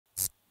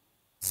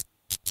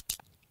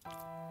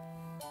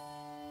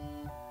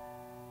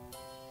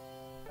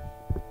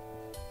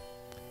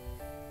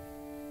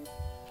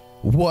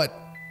What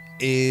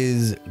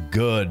is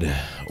good?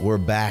 We're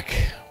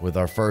back with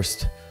our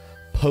first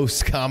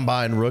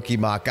post-combine rookie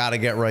mock. Got to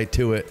get right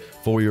to it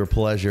for your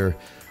pleasure.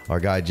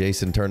 Our guy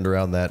Jason turned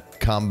around that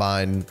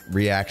combine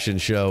reaction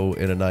show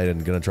in a night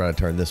and going to try to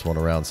turn this one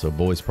around. So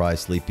boy's probably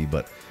sleepy,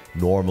 but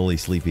normally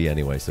sleepy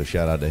anyway. So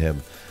shout out to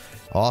him.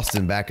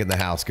 Austin back in the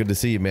house. Good to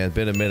see you, man. It's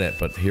been a minute,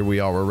 but here we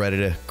are. We're ready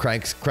to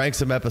crank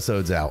some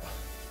episodes out.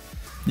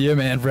 Yeah,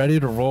 man, ready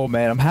to roll,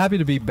 man. I'm happy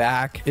to be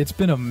back. It's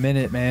been a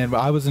minute, man.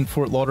 I was in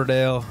Fort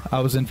Lauderdale. I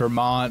was in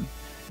Vermont,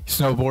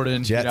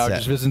 snowboarding,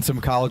 just visiting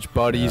some college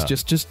buddies,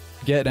 just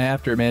getting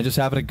after it, man, just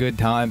having a good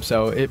time.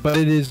 But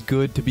it is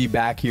good to be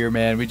back here,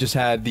 man. We just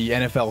had the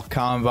NFL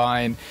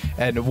Combine,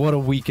 and what a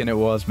weekend it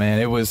was, man.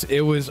 It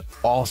was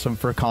awesome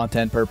for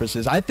content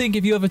purposes. I think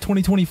if you have a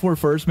 2024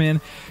 first,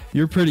 man,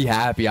 you're pretty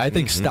happy. I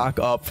think stock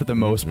up for the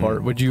most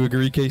part. Would you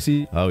agree,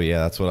 Casey? Oh yeah,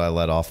 that's what I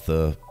led off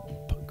the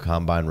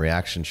combine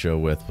reaction show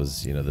with.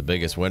 Was, the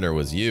biggest winner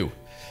was you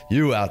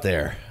out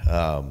there.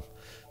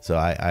 So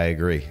I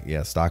agree.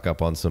 Yeah, stock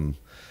up on some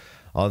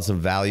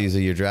values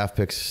of your draft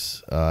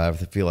picks. I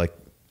feel like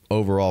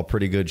overall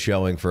pretty good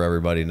showing for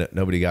everybody.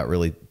 Nobody got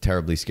really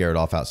terribly scared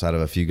off outside of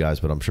a few guys,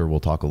 but I'm sure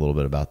we'll talk a little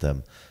bit about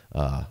them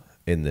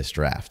in this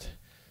draft.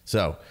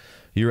 So,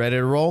 you ready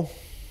to roll?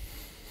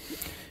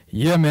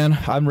 Yeah, man,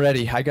 I'm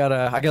ready. I got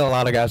a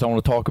lot of guys I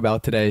want to talk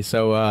about today.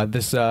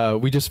 So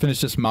we just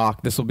finished this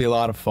mock. This will be a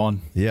lot of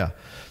fun. Yeah.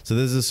 So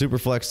this is a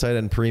Superflex tight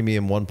end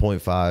premium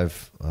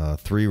 1.5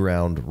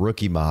 3-round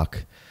rookie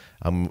mock.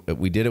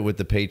 We did it with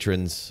the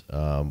patrons.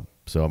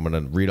 So I'm going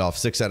to read off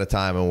 6 at a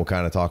time, and we'll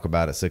kind of talk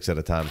about it. 6 at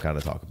a time, kind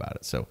of talk about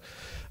it. So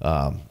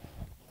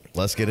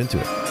let's get into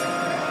it. All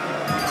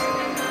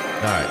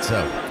right.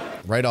 So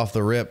right off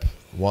the rip,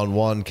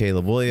 1-1,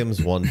 Caleb Williams.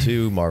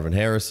 1-2, Marvin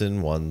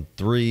Harrison. 1-3,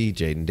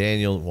 Jaden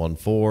Daniel.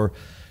 1-4,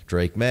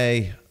 Drake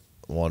May.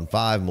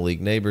 1-5,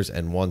 Malik Neighbors,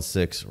 and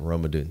 1-6,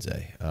 Rome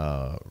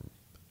Odunze.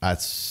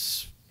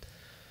 That's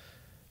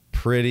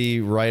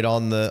pretty right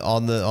on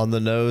the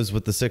nose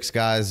with the 6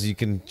 guys. You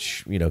can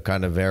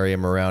kind of vary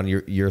them around.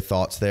 Your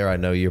thoughts there? I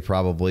know you're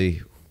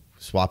probably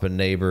swapping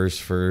Neighbors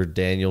for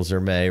Daniels or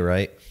May,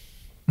 right?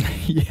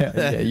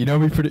 yeah, you know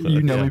me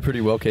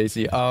pretty well,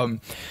 Casey.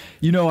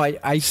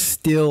 I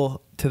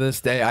still, to this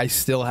day, I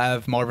still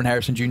have Marvin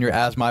Harrison Jr.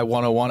 as my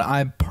 101.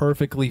 I'm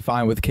perfectly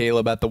fine with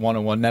Caleb at the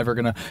 101.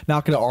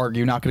 Not gonna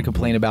argue, not gonna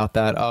complain about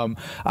that.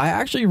 I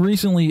actually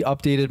recently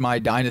updated my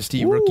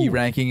Dynasty rookie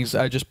rankings.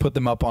 I just put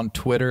them up on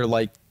Twitter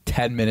like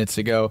 10 minutes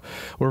ago.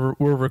 We're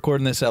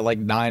recording this at like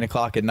 9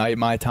 o'clock at night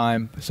my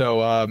time.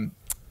 So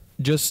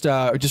just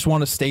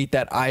want to state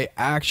that I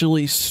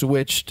actually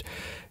switched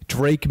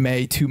Drake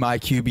May to my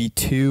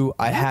QB2.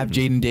 I have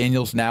Jaden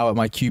Daniels now at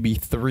my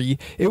QB3.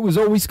 It was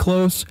always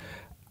close.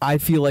 I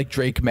feel like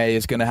Drake May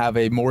is going to have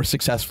a more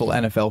successful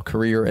NFL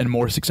career and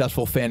more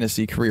successful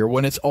fantasy career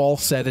when it's all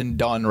said and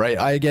done, right?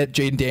 I get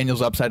Jaden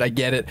Daniels' upside. I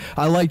get it.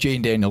 I like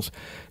Jaden Daniels.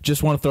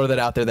 Just want to throw that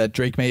out there that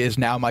Drake May is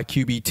now my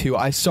QB2.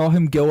 I saw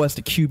him go as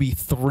the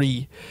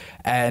QB3,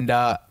 and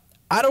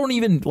I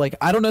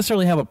don't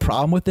necessarily have a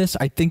problem with this.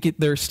 I think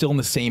they're still in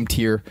the same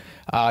tier.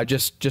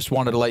 Just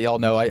wanted to let y'all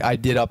know I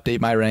did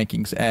update my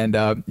rankings.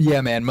 And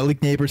yeah, man,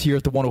 Malik Neighbors here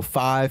at the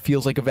 105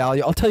 feels like a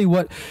value. I'll tell you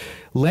what,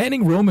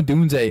 landing Rome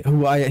Odunze,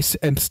 who I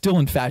am still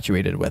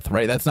infatuated with,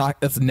 right?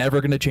 That's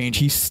never going to change.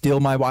 He's still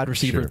my wide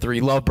receiver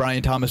 3. Love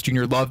Brian Thomas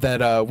Jr. Love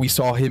that we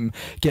saw him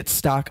get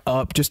stock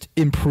up, just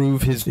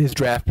improve his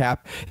draft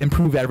cap,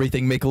 improve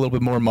everything, make a little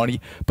bit more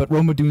money. But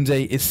Rome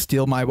Odunze is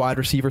still my wide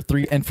receiver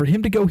 3. And for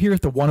him to go here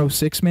at the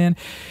 106, man,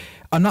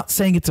 I'm not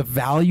saying it's a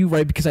value,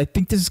 right? Because I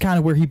think this is kind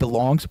of where he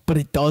belongs, but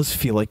it does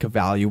feel like a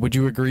value. Would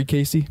you agree,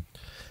 Casey?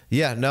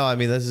 Yeah, no, I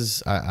mean,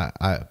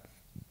 I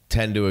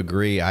tend to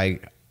agree. I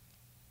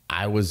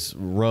was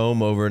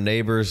Rome over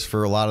Neighbors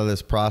for a lot of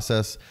this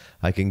process.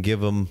 I can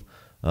give him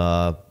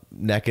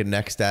neck and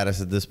neck status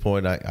at this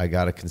point. I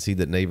got to concede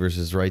that Neighbors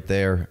is right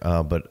there,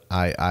 but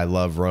I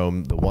love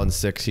Rome. The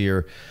 1-6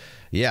 here.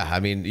 Yeah,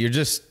 I mean,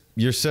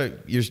 you're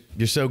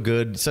so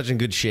good, such in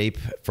good shape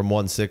from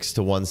 1-6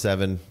 to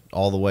 1-7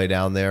 all the way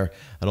down there.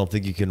 I don't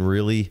think you can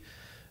really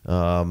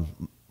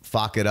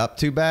fuck it up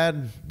too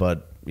bad,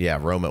 but yeah,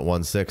 Rome at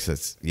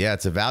 1-6.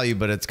 It's a value,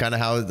 but it's kind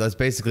of that's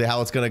basically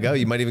how it's going to go.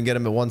 You might even get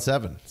him at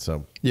 1-7.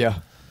 So yeah,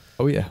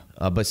 oh yeah.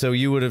 But so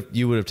you would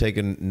have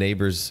taken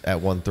Neighbors at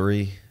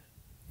 1-3,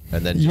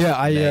 and then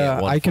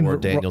I can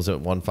Daniels at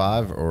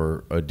 1-5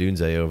 or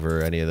Odunze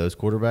over any of those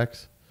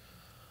quarterbacks.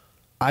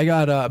 I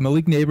got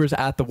Malik Neighbors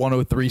at the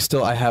 103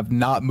 still. I have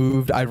not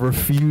moved. I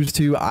refuse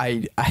to.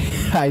 I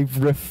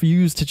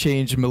refuse to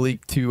change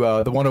Malik to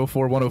the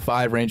 104,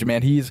 105 range,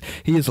 man. He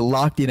is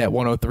locked in at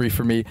 103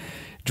 for me.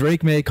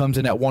 Drake May comes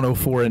in at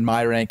 104 in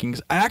my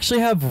rankings. I actually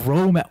have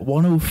Rome at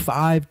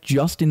 105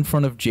 just in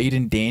front of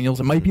Jaden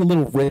Daniels. It might be a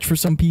little rich for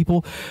some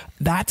people.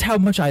 That's how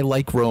much I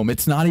like Rome.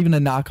 It's not even a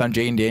knock on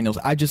Jaden Daniels.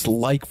 I just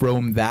like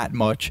Rome that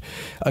much.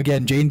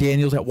 Again, Jaden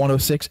Daniels at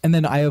 106. And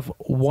then I have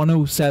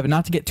 107.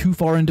 Not to get too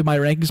far into my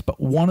rankings, but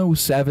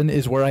 107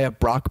 is where I have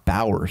Brock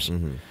Bowers.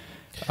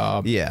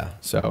 Yeah.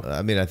 So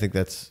I mean, I think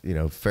that's, you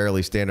know,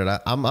 fairly standard.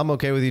 I'm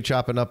okay with you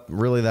chopping up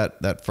really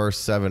that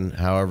first 7,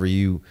 however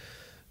you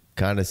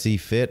kind of see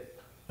fit.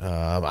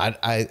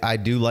 I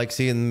do like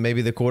seeing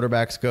maybe the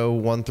quarterbacks go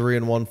 1-3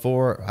 and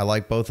 1-4. I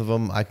like both of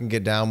them. I can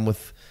get down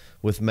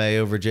with May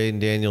over Jaden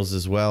Daniels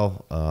as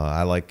well.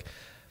 I like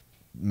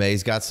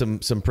May's got some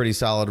pretty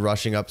solid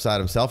rushing upside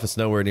himself. It's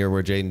nowhere near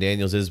where Jaden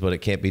Daniels is, but it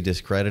can't be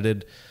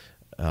discredited.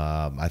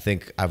 I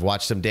think I've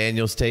watched some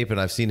Daniels tape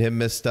and I've seen him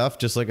miss stuff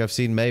just like I've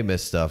seen May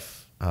miss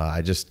stuff.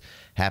 I just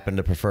happen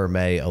to prefer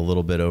May a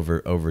little bit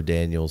over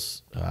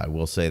Daniels. I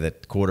will say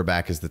that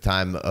quarterback is the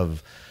time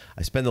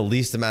I spend the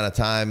least amount of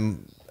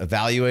time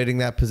evaluating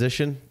that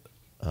position.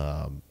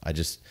 I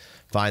just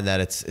find that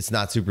it's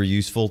not super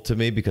useful to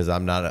me because I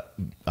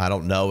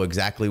don't know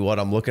exactly what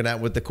I'm looking at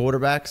with the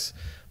quarterbacks,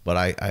 but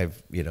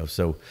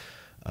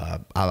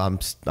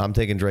I'm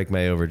taking Drake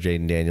May over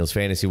Jaden Daniels.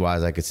 Fantasy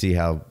wise, I could see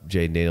how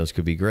Jaden Daniels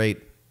could be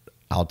great.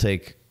 I'll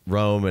take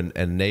Rome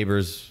and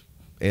Neighbors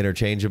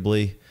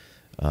interchangeably.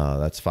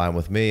 That's fine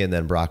with me. And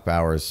then Brock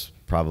Bowers,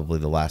 probably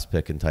the last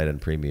pick in tight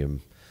end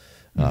premium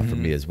for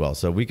me as well.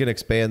 So we can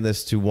expand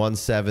this to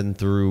 1-7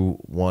 through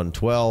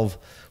 1-12.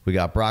 We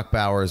got Brock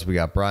Bowers, we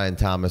got Brian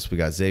Thomas, we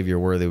got Xavier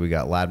Worthy, we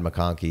got Ladd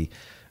McConkey,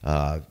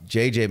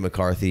 J.J.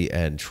 McCarthy,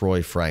 and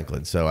Troy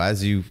Franklin. So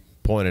as you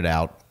pointed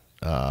out,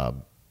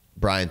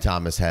 Brian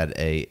Thomas had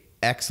a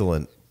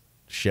excellent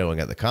showing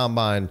at the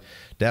Combine.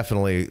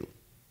 Definitely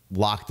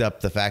locked up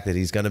the fact that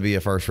he's going to be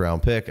a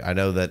first-round pick. I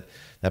know that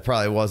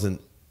probably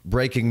wasn't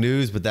breaking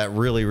news, but that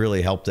really,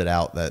 really helped it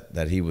out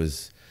that he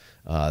was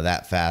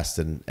that fast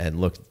and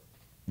looked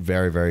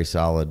very, very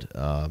solid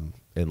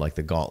in like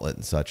the gauntlet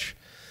and such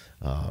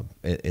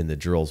in the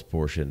drills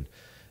portion.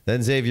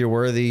 Then Xavier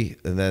Worthy,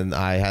 and then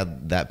I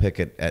had that pick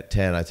at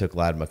 10. I took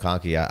Ladd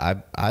McConkey.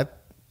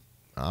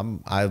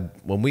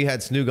 When we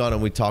had Snoog on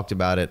and we talked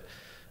about it,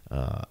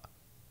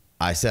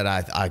 I said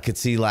I could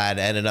see Ladd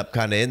ended up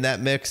kind of in that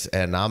mix,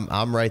 and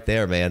I'm right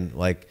there, man.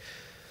 Like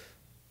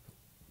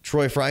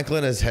Troy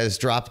Franklin has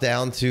dropped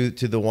down to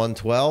the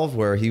 112,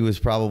 where he was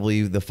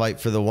probably the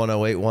fight for the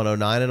 108,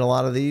 109 in a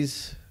lot of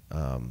these.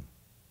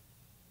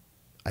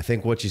 I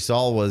think what you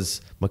saw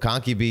was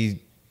McConkey be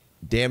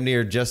damn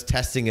near just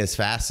testing as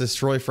fast as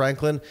Troy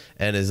Franklin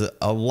and is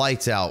a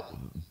lights out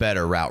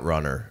better route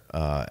runner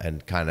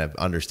and kind of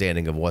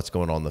understanding of what's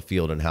going on in the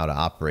field and how to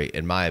operate,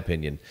 in my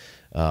opinion,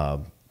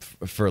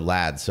 for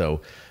Ladd. So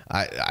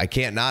I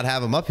can't not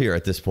have him up here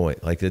at this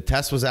point. Like the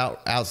test was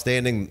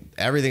outstanding.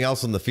 Everything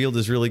else on the field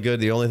is really good.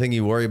 The only thing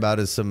you worry about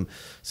is some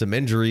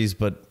injuries,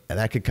 but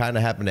that could kind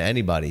of happen to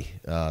anybody.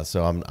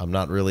 So I'm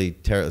not really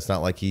it's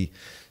not like he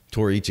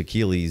tore each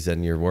Achilles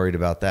and you're worried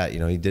about that. You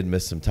know, he did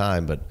miss some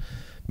time, but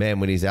man,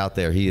 when he's out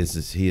there, he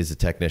is a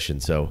technician.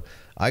 So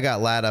I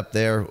got Ladd up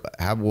there.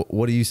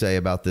 What do you say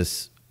about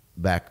this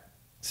back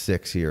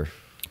 6 here?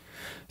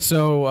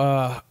 So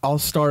I'll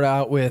start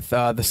out with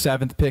the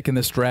 7th pick in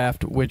this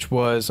draft, which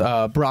was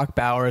Brock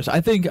Bowers. I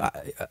think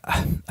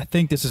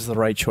this is the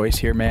right choice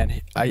here,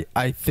 man.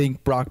 I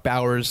think Brock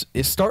Bowers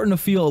is starting to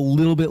feel a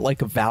little bit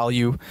like a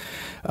value.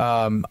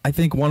 I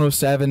think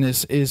 107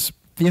 is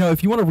you know,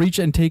 if you want to reach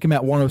and take him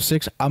at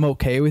 106, I'm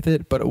okay with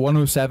it. But at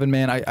 107,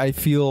 man, I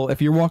feel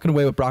if you're walking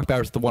away with Brock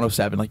Bowers at the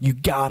 107, like you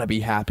gotta be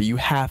happy. You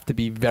have to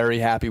be very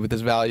happy with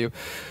this value.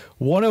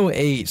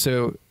 108.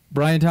 So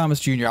Brian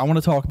Thomas Jr., I want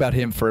to talk about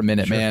him for a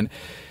minute, man.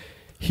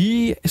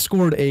 He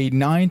scored a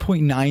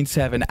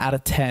 9.97 out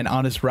of 10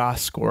 on his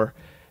ROS score.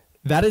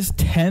 That is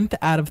 10th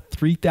out of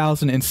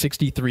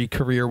 3,063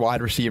 career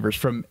wide receivers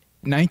from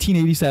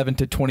 1987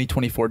 to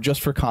 2024,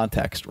 just for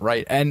context,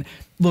 right? And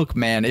look,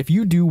 man, if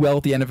you do well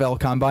at the NFL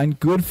Combine,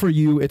 good for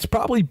you. It's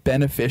probably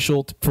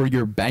beneficial for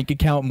your bank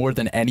account more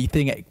than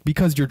anything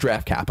because your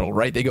draft capital,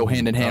 right? They go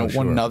hand in hand with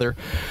one another.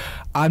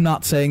 I'm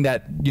not saying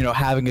that, you know,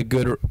 having a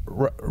good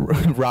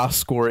ROS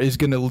score is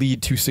going to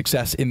lead to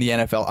success in the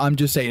NFL. I'm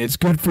just saying it's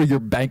good for your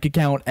bank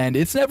account, and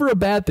it's never a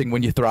bad thing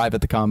when you thrive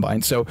at the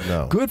Combine. So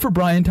good for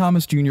Brian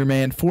Thomas Jr.,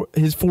 man.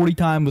 His 40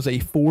 time was a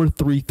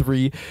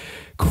 4.33.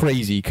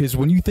 Crazy, because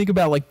when you think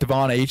about like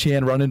Devon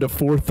Achane running to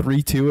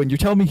 4.32, and you're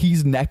telling me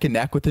he's neck and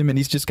neck with him, and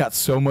he's just got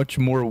so much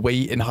more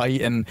weight and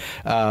height, and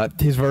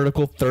his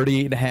vertical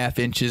 38.5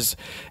 inches.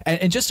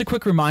 And just a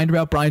quick reminder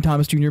about Brian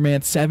Thomas Jr.,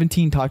 man,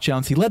 17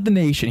 touchdowns. He led the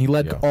nation. He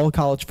led all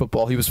college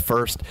football. He was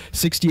first.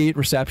 68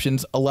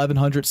 receptions,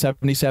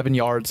 1,177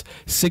 yards,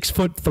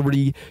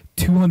 6'3",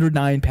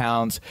 209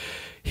 pounds.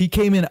 He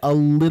came in a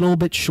little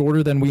bit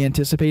shorter than we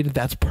anticipated.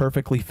 That's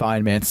perfectly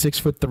fine, man.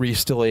 6'3" is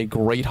still a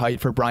great height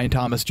for Brian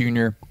Thomas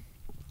Jr.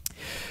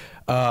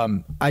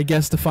 I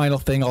guess the final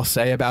thing I'll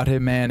say about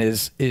him, man,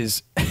 is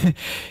he's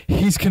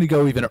going to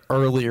go even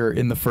earlier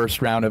in the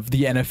first round of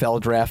the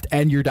NFL draft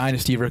and your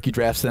dynasty rookie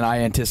drafts than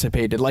I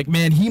anticipated. Like,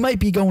 man, he might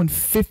be going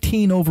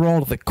 15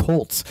 overall to the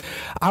Colts.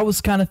 I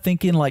was kind of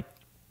thinking like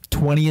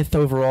 20th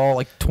overall,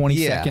 like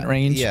 22nd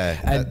range. Yeah,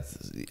 And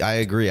I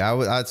agree.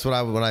 That's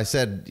what when I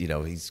said,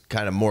 he's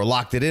kind of more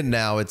locked it in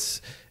now.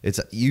 It's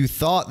you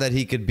thought that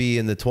he could be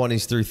in the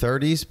 20s through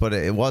 30s, but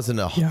it wasn't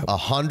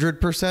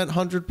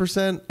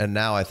 100%, and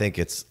now I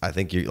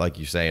think you, like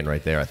you're saying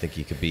right there, I think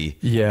he could be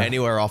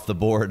anywhere off the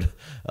board,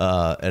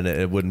 and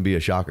it wouldn't be a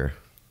shocker.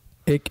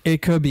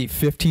 It could be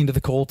 15 to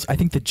the Colts. I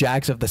think the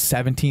Jags have the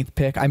 17th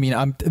pick. I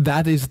mean,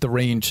 that is the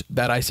range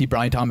that I see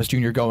Brian Thomas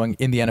Jr. going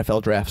in the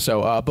NFL draft.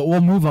 So, but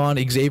we'll move on.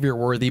 Xavier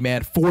Worthy,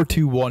 man,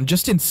 4.21,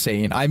 just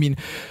insane. I mean,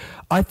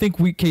 I think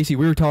Casey,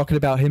 we were talking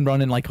about him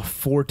running like a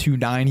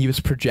 4.29. He was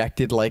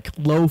projected like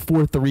low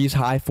 4.3s,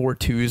 high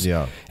 4.2s.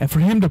 Yeah. And for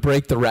him to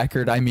break the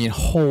record, I mean,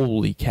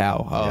 holy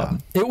cow.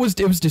 It was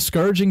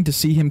discouraging to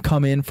see him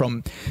come in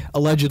from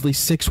allegedly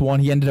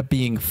 6'1". He ended up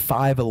being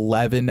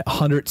 5'11",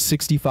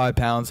 165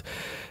 pounds.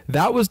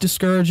 That was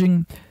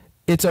discouraging.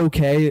 It's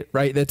okay,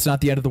 right? That's not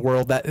the end of the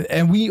world.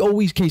 And we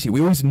always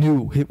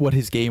knew what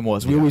his game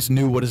was. We always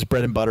knew what his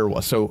bread and butter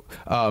was. So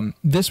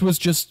this was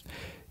just,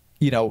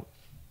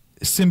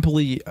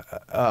 simply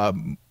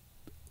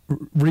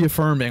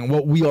reaffirming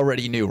what we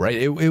already knew, right?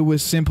 It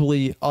was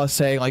simply us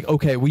saying like,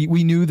 okay,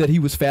 we knew that he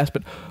was fast,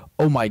 but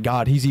oh my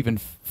God, he's even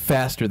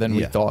faster than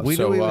we thought. We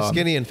knew he was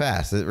skinny and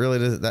fast. It really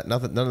doesn't.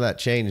 None of that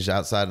changed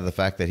outside of the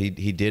fact that he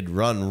did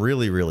run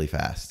really, really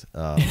fast.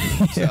 So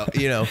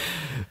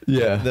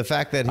the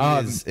fact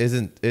that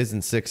he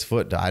isn't 6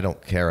 foot, I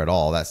don't care at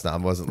all.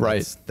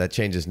 That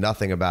changes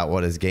nothing about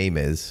what his game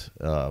is.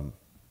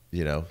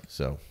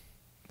 So.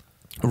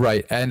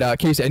 Right. And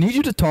Casey, I need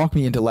you to talk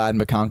me into Ladd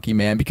McConkey,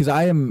 man, because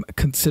I am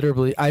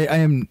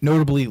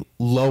notably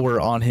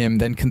lower on him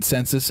than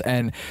consensus.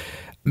 And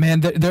man,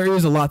 there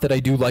is a lot that I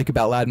do like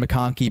about Ladd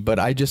McConkey, but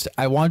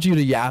I want you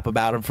to yap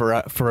about him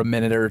for a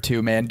minute or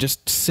two, man.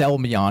 Just sell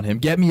me on him.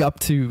 Get me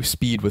up to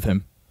speed with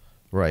him.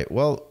 Right.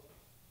 Well,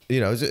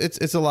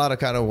 it's a lot of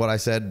kind of what I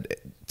said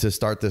to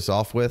start this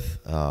off with.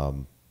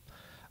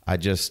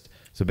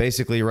 So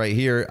basically right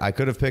here, I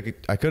could have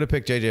picked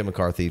JJ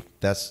McCarthy.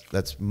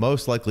 That's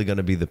most likely going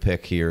to be the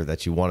pick here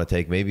that you want to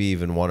take, maybe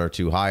even one or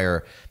two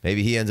higher.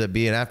 Maybe he ends up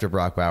being after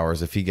Brock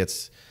Bowers. If he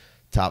gets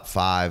top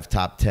 5,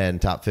 top 10,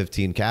 top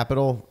 15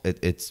 capital,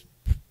 it's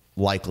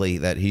likely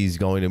that he's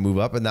going to move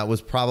up, and that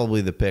was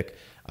probably the pick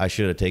I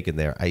should have taken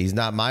there. He's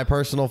not my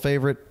personal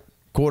favorite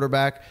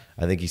quarterback.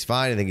 I think he's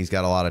fine. I think he's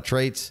got a lot of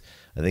traits.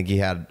 I think he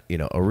had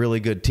a really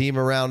good team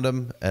around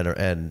him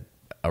and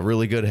a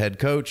really good head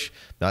coach,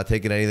 not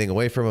taking anything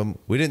away from him.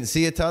 We didn't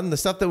see a ton. The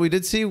stuff that we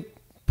did see,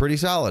 pretty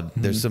solid.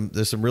 Mm-hmm.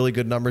 There's some really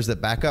good numbers that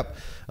back up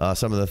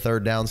some of the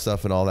third down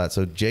stuff and all that.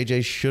 So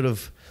JJ should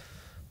have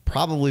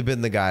probably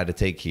been the guy to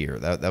take here.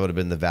 That would have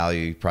been the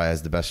value. He probably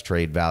has the best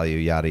trade value,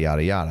 yada,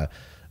 yada, yada.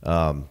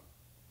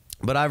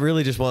 But I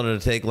really just wanted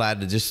to take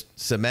Ladd to just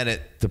cement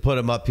it, to put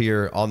him up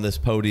here on this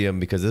podium,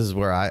 because this is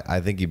where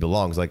I think he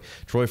belongs. Like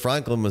Troy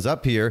Franklin was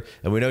up here,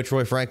 and we know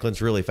Troy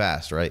Franklin's really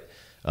fast, right?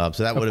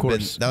 So that would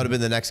have been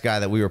the next guy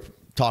that we were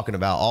talking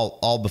about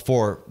all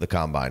before the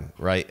combine,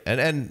 right?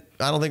 And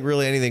I don't think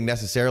really anything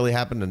necessarily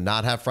happened to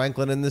not have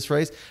Franklin in this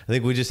race. I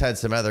think we just had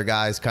some other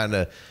guys kind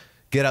of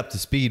get up to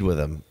speed with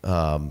him.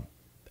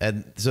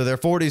 And so their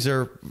 40s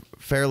are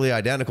fairly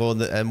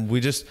identical, and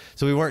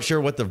we weren't sure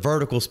what the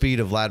vertical speed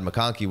of Ladd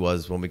McConkey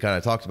was when we kind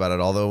of talked about it.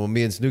 Although when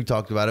me and Snook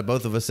talked about it,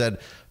 both of us said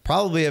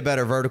probably a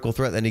better vertical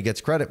threat than he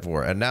gets credit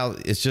for. And now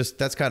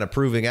that's kind of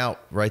proving out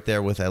right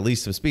there with at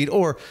least some speed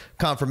or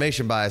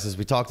confirmation bias, as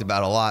we talked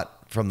about a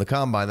lot from the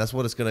combine. That's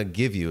what it's going to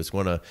give you. You're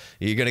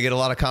going to get a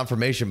lot of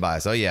confirmation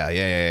bias. Oh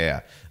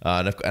yeah.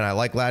 And I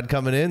like Ladd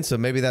coming in, so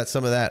maybe that's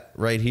some of that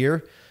right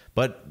here.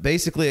 But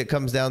basically, it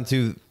comes down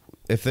to,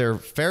 if they're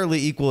fairly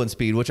equal in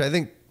speed, which I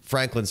think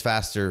Franklin's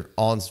faster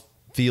on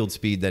field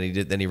speed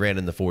than he ran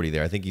in the 40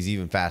 there. I think he's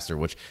even faster,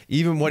 which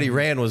even what he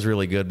ran was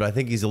really good, but I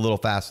think he's a little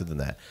faster than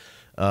that.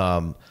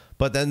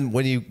 But then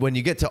when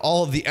you get to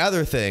all of the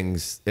other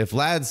things, if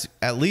Ladd's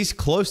at least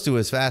close to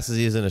as fast as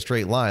he is in a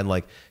straight line,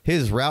 like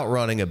his route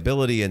running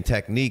ability and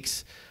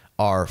techniques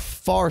are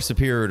far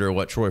superior to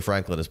what Troy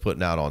Franklin is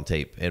putting out on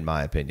tape, in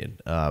my opinion.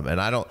 And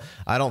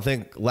I don't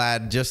think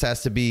Ladd just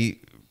has to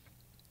be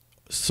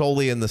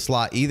solely in the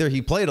slot either.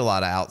 He played a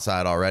lot of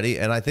outside already,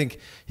 and I think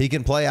he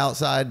can play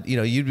outside.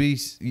 You'd be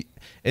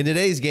in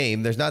today's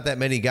game, there's not that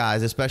many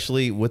guys,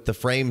 especially with the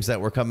frames that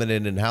were coming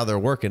in and how they're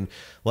working.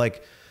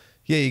 Like,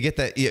 yeah, you get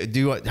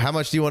that. How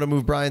much do you want to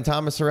move Brian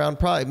Thomas around?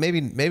 Probably,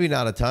 maybe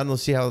not a ton. We'll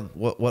see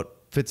what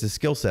fits his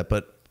skill set.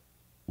 But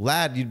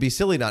Ladd, you'd be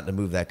silly not to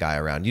move that guy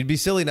around. You'd be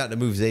silly not to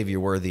move Xavier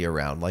Worthy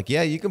around. Like,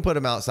 yeah, you can put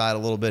him outside a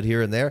little bit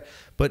here and there,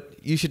 but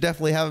you should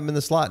definitely have him in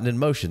the slot and in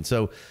motion.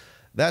 So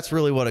that's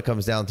really what it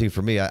comes down to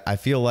for me. I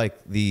feel like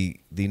the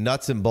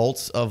nuts and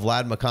bolts of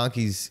Ladd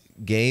McConkey's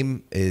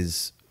game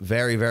is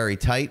very, very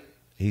tight.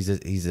 He's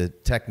a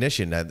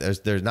technician.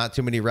 There's not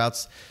too many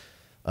routes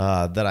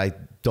that I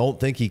don't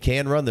think he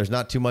can run. There's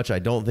not too much I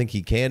don't think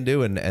he can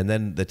do. And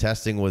then the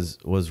testing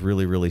was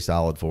really, really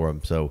solid for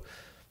him. So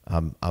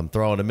I'm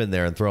throwing him in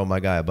there and throwing my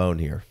guy a bone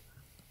here.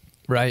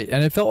 Right,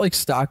 and it felt like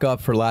stock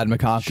up for Ladd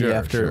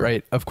McConkey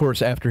right? Of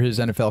course, after his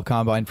NFL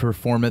Combine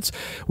performance.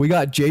 We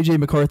got J.J.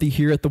 McCarthy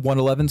here at the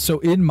 111. So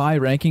in my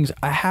rankings,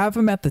 I have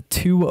him at the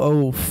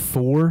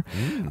 204.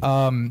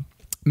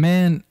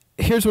 Man,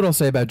 here's what I'll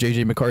say about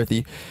J.J.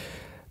 McCarthy.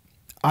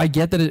 I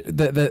get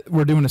that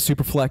we're doing a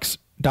Superflex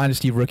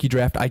Dynasty rookie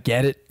draft. I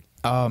get it.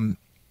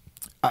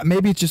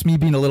 Maybe it's just me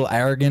being a little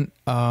arrogant.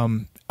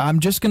 I'm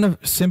just going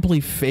to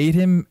simply fade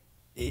him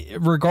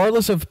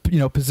regardless of,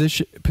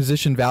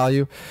 position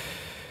value.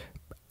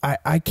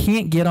 I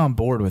can't get on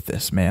board with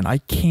this, man. I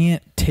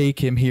can't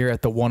take him here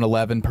at the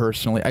 111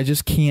 personally. I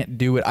just can't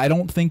do it. I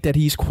don't think that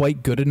he's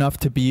quite good enough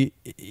to be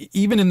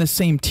even in the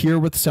same tier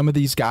with some of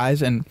these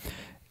guys. And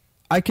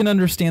I can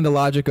understand the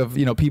logic of,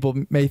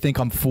 people may think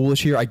I'm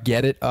foolish here. I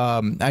get it.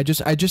 I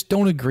just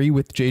don't agree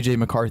with JJ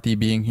McCarthy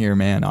being here,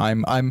 man.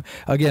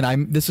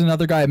 This is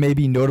another guy I may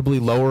be notably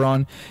lower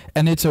on,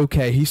 and it's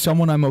okay. He's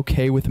someone I'm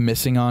okay with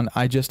missing on.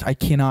 I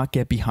cannot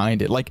get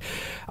behind it. Like,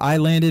 I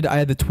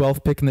had the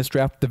 12th pick in this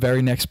draft, the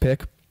very next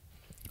pick.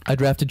 I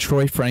drafted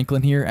Troy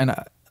Franklin here, and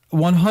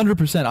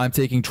 100% I'm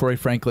taking Troy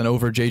Franklin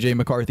over JJ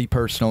McCarthy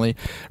personally,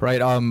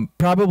 right?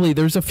 Probably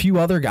there's a few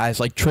other guys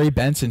like Trey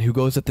Benson who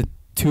goes at the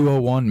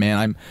 201,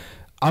 man.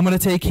 I'm gonna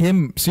take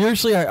him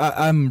seriously.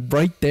 I'm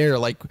right there.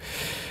 Like,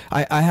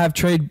 I have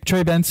Trey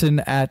Benson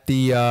at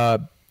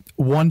the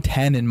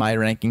 110 in my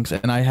rankings,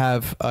 and I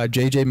have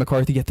JJ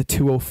McCarthy at the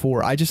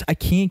 204. I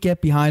can't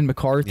get behind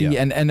McCarthy,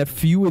 and a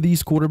few of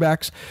these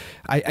quarterbacks,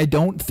 I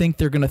don't think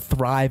they're gonna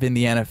thrive in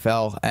the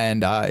NFL.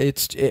 And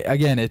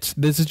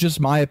this is just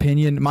my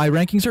opinion. My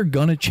rankings are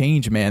gonna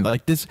change, man.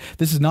 Like, this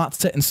is not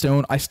set in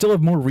stone. I still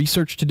have more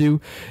research to do.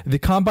 The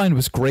combine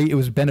was great, it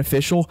was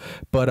beneficial,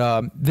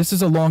 but this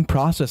is a long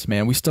process,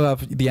 man. We still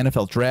have the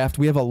NFL draft.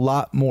 We have a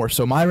lot more.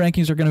 So my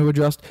rankings are going to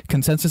adjust.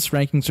 Consensus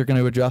rankings are going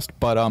to adjust.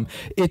 But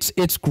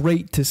it's great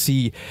to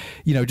see,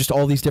 just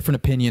all these different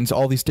opinions,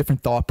 all these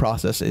different thought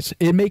processes.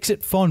 It makes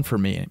it fun for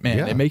me,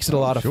 man. It makes it a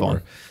lot of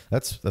fun.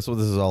 That's what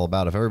this is all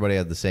about. If everybody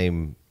had the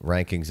same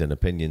rankings and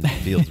opinions and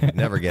fields, we'd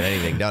never get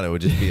anything done. It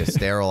would just be a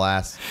sterile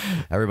ass.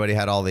 Everybody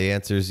had all the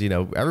answers.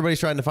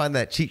 Everybody's trying to find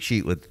that cheat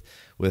sheet with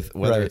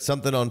whether it's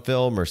something on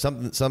film or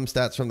some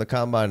stats from the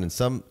combine and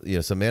some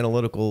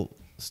analytical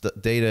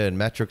data and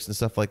metrics and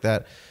stuff like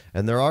that.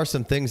 And there are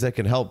some things that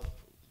can help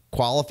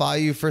qualify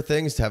you for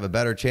things to have a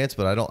better chance,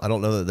 but I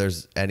don't know that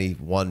there's any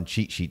one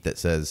cheat sheet that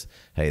says,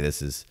 hey,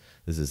 this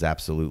is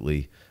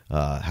absolutely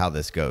how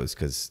this goes,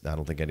 because I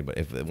don't think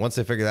anybody, once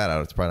they figure that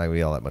out, it's probably not gonna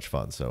be all that much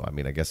fun. So I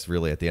mean, I guess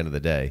really at the end of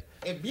the day,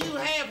 if you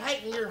have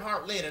hate in your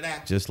heart, let it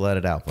out. Just let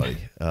it out, buddy.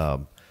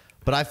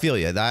 But I feel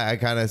you. I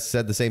kind of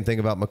said the same thing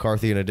about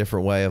McCarthy in a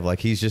different way of,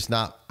 like, he's just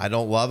not, I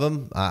don't love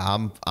him.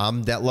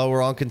 I'm that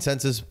lower on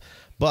consensus.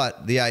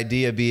 But the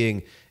idea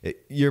being,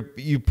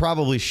 you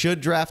probably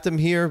should draft him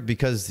here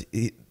because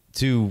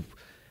to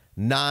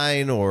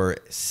 9 or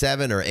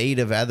 7 or 8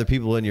 of other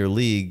people in your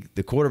league,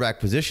 the quarterback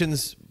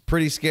position's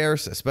pretty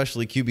scarce,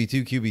 especially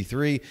QB2,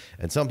 QB3,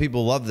 and some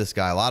people love this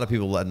guy. A lot of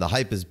people, and the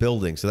hype is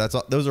building. So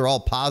those are all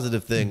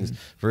positive things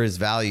for his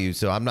value.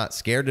 So I'm not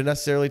scared to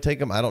necessarily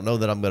take him. I don't know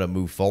that I'm going to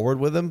move forward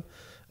with him,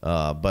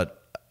 but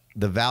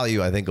the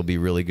value I think will be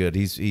really good.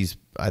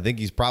 I think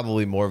he's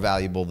probably more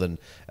valuable than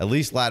at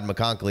least Ladd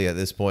McConkey at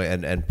this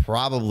point, and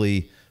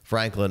probably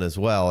Franklin as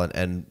well,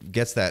 and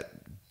gets that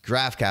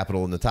draft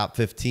capital in the top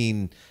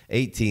 15,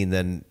 18,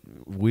 then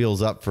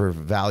wheels up for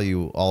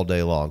value all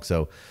day long.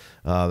 So,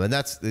 and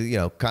that's,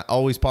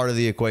 always part of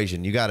the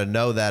equation. You got to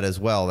know that as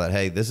well, that,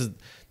 hey, this is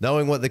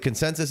knowing what the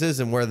consensus is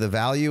and where the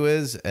value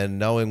is, and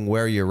knowing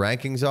where your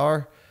rankings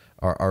are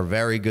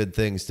very good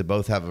things to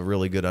both have a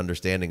really good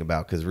understanding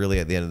about, because really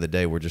at the end of the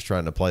day, we're just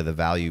trying to play the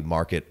value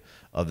market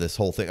of this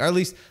whole thing. Or at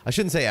least, I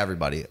shouldn't say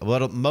everybody,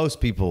 but most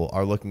people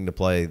are looking to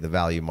play the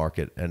value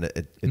market, and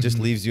it just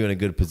leaves you in a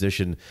good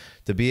position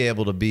to be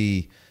able to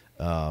be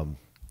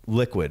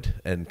liquid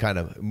and kind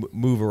of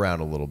move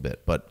around a little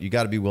bit. But you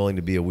got to be willing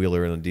to be a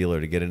wheeler and a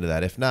dealer to get into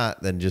that. If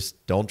not, then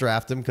just don't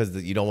draft him,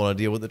 because you don't want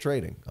to deal with the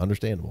trading.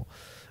 Understandable.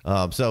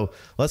 So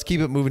let's keep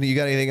it moving. You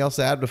got anything else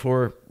to add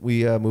before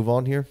we move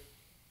on here?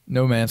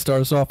 No, man.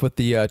 Start us off with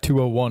the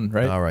 201,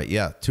 right? All right.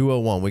 Yeah.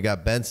 201. We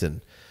got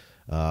Benson.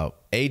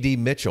 A.D.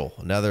 Mitchell,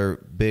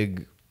 another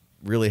big,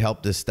 really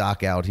helped his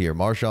stock out here.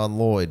 Marshawn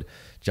Lloyd,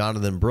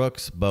 Jonathan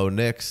Brooks, Bo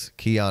Nix,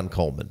 Keon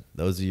Coleman.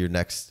 Those are your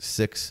next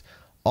 6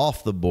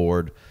 off the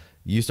board.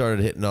 You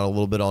started hitting on a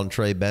little bit on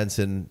Trey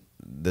Benson.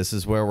 This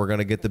is where we're going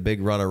to get the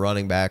big run of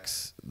running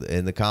backs.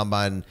 In the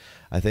combine,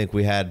 I think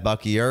we had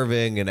Bucky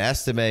Irving and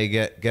Estime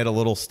get a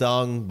little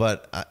stung,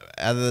 but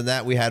other than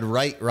that, we had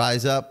Wright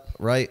rise up,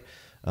 right?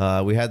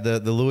 We had the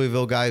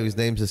Louisville guy whose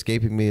name's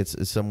escaping me.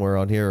 It's somewhere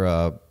on here.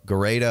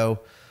 Garrido,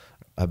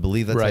 I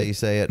believe that's how you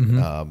say it.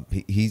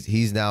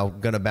 He's now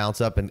going to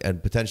bounce up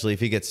and potentially, if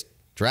he gets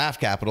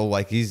draft capital,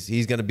 like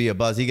he's going to be a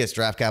buzz. He gets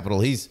draft capital,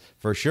 he's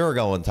for sure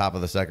going top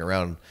of the second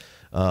round,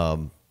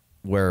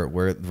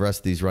 where the rest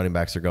of these running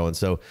backs are going.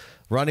 So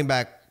running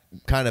back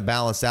kind of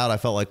balanced out. I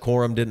felt like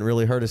Corum didn't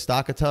really hurt his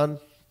stock a ton,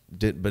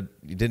 but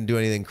he didn't do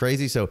anything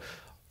crazy. So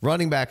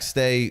running backs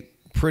stay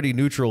pretty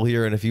neutral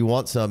here, and if you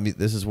want some,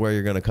 this is where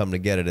you're going to come to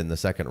get it in the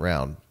second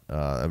round.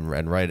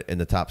 And right in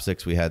the top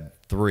 6, we had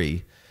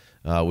 3.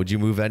 Would you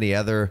move any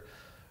other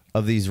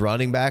of these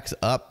running backs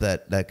up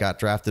that got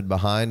drafted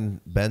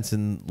behind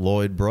Benson,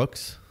 Lloyd,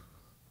 Brooks?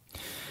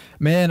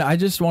 Man, I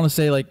just want to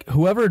say, like,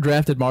 whoever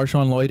drafted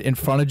Marshawn Lloyd in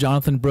front of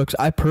Jonathan Brooks,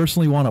 I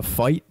personally want to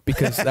fight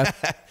because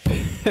that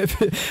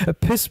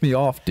it pissed me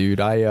off, dude.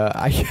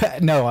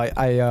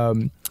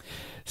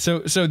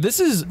 So this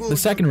is the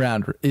second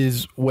round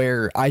is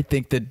where I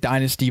think the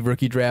Dynasty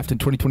rookie draft in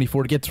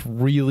 2024 gets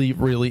really,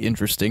 really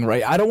interesting,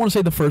 right? I don't want to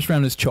say the first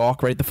round is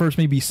chalk, right? The first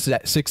maybe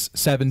 6,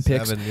 7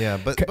 picks. 7, yeah.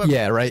 But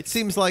yeah, right. It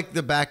seems like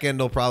the back end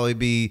will probably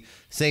be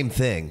same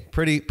thing.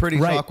 Pretty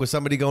right. Chalk with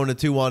somebody going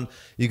to 2-1.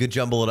 You could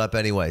jumble it up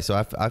anyway.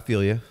 So I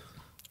feel you.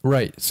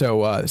 Right.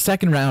 So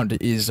second round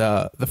is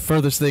the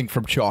furthest thing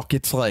from chalk.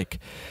 It's like,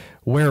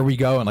 where are we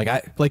going?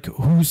 Like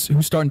who's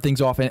starting things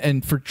off?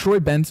 And for Trey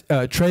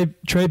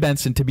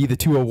Benson to be the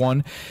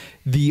 201,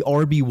 the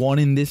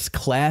RB1 in this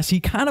class, he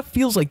kind of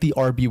feels like the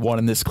RB1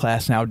 in this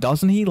class now,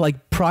 doesn't he?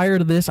 Like prior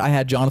to this, I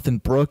had Jonathan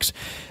Brooks,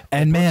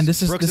 and man,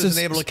 Brooks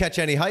isn't able to catch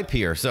any hype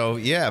here. So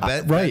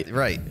yeah,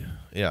 right,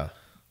 yeah.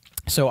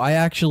 So I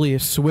actually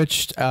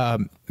switched.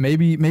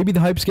 Maybe the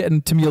hype's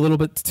getting to me a little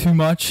bit too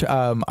much.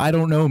 I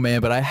don't know,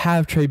 man. But I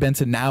have Trey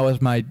Benson now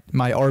as my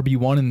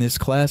RB1 in this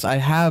class. I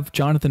have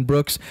Jonathan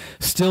Brooks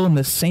still in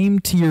the same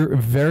tier,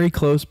 very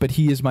close, but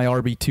he is my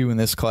RB2 in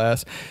this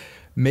class.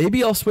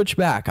 Maybe I'll switch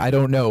back. I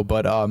don't know,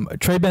 but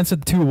Trey Benson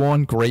at the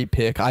 201, great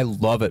pick. I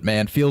love it,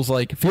 man. Feels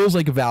like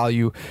a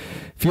value.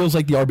 Feels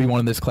like the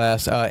RB1 in this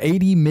class.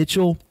 AD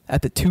Mitchell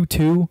at the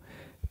 2-2.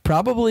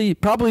 Probably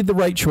the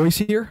right choice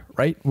here,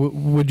 right?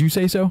 Would you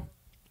say so?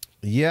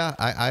 Yeah,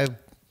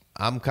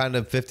 I'm kind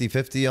of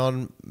 50-50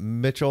 on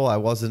Mitchell. I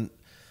wasn't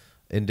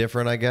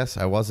indifferent, I guess.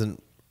 I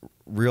wasn't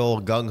real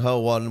gung-ho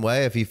one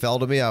way. If he fell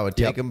to me, I would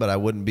take him, but I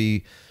wouldn't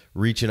be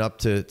reaching up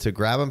to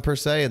grab him per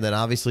se. And then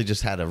obviously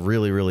just had a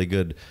really, really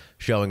good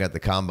showing at the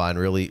combine,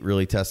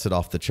 really tested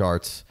off the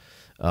charts,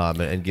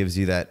 and gives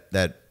you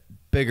that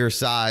bigger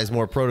size,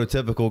 more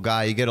prototypical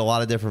guy. You get a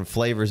lot of different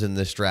flavors in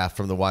this draft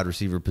from the wide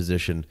receiver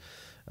position.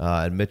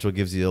 And Mitchell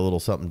gives you a little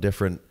something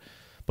different,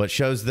 but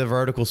shows the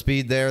vertical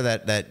speed there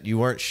that you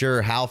weren't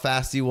sure how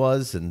fast he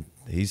was, and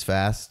he's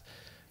fast.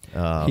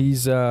 I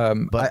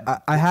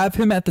have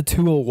him at the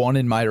 201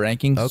 in my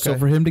rankings. Okay. So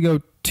for him to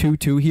go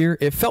 2-2 here,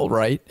 it felt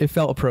right. It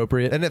felt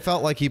appropriate. And it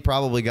felt like he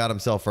probably got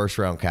himself first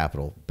round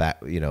capital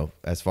back,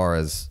 as far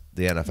as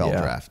the NFL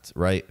draft,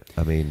 right?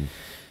 I mean,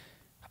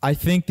 I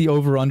think the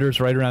over-under is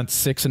right around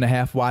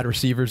 6.5 wide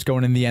receivers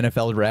going in the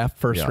NFL draft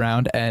first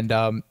round.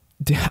 And,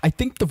 I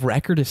think the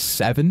record is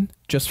 7,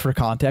 just for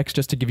context,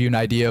 just to give you an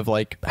idea of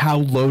like how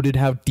loaded,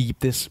 how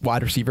deep this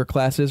wide receiver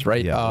class is,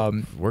 right? Yeah,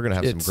 we're going to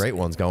have some great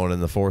ones going in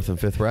the 4th and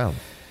 5th round.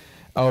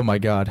 Oh my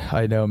God.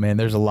 I know, man.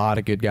 There's a lot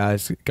of good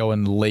guys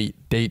going late,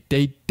 day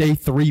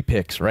 3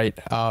 picks, right?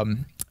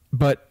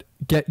 But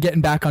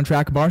getting back on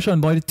track,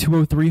 Marshawn Lloyd at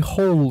 203.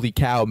 Holy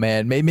cow,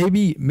 man.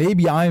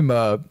 Maybe I'm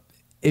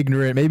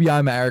ignorant, maybe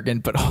I'm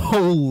arrogant, but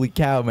holy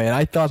cow, man.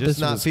 I thought just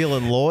not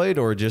feeling Lloyd,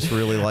 or just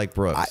really like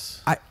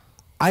Brooks?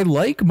 I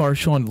like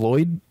Marshawn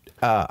Lloyd.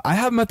 I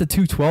have him at the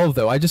 212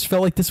 though. I just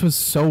felt like this was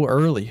so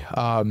early.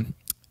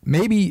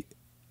 This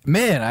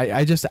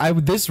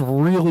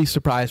really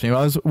surprised me.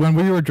 When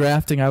we were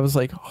drafting, I was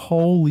like,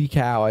 holy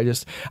cow. I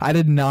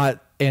did not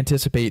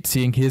anticipate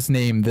seeing his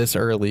name this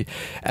early.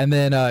 And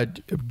then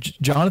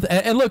Jonathan,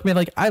 and look, man,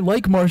 like I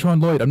like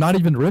Marshawn Lloyd. I'm not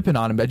even ripping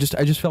on him. I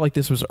just felt like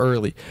this was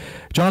early.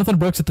 Jonathan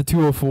Brooks at the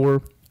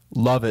 204.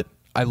 Love it.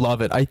 I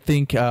love it. I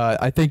think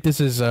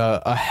this is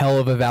a hell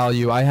of a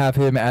value. I have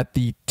him at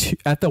the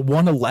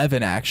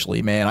 111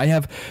 actually, man. I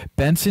have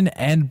Benson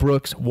and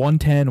Brooks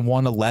 110,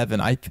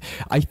 111. I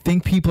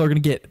think people are going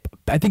to get.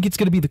 I think it's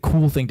going to be the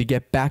cool thing to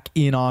get back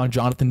in on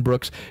Jonathan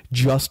Brooks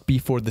just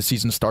before the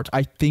season starts.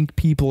 I think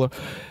the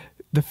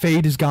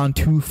fade has gone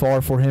too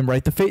far for him,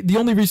 right? The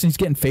only reason he's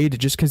getting faded is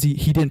just because he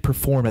didn't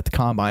perform at the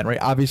combine, right?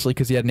 Obviously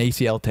because he had an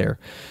ACL tear.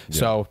 Yeah.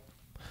 So.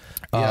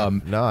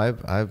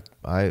 I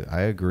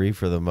agree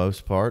for the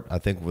most part. I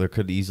think there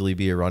could easily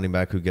be a running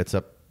back who gets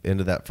up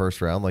into that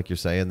first round, like you're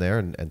saying there,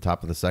 and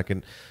top of the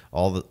second,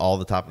 all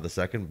the top of the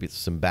second, be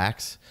some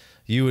backs.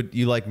 You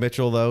like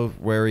Mitchell though,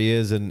 where he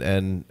is, and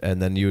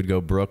then you would go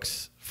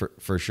Brooks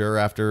for sure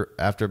after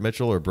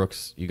Mitchell, or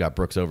Brooks. You got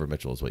Brooks over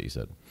Mitchell, is what you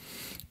said.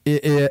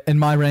 In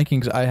my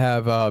rankings, I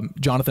have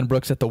Jonathan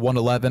Brooks at the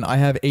 111. I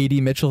have AD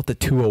Mitchell at the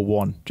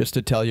 201, just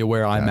to tell you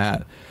where I'm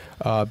at.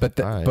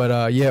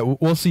 Yeah,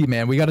 we'll see,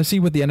 man. We got to see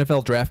what the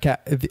NFL draft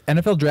the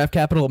NFL draft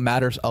capital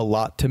matters a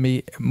lot to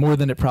me, more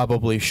than it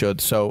probably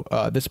should. So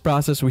this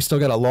process, we still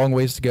got a long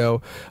ways to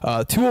go.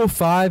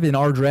 205 in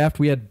our draft,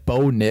 we had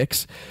Bo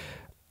Nix.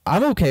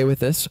 I'm okay with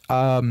this.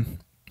 I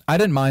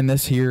didn't mind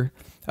this here.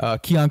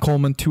 Keon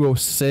Coleman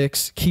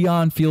 206.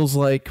 Keon feels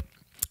like,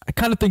 I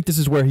kind of think this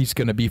is where he's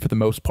going to be for the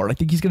most part. I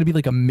think he's going to be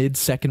like a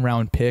mid-second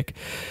round pick.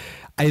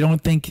 I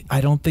don't think he's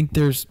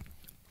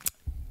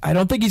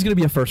going to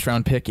be a first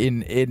round pick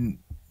in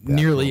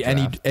nearly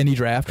any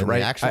draft, in right?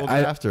 The actual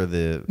draft or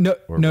the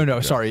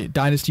no. Sorry,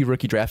 Dynasty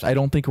rookie draft. I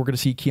don't think we're going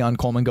to see Keon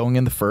Coleman going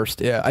in the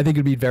first. Yeah, I think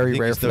it'd be very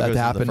rare for that to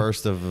happen. The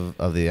first of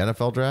the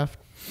NFL draft.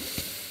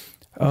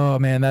 Oh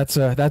man, that's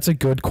a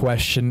good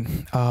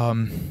question.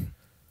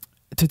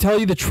 To tell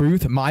you the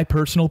truth, my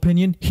personal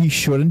opinion, he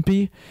shouldn't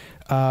be.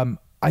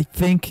 I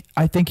think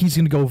he's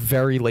going to go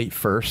very late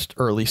first,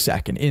 early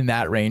second, in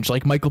that range.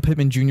 Like Michael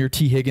Pittman Jr.,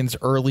 T. Higgins,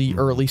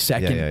 early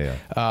second. Yeah.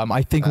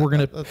 I think we're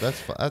going to.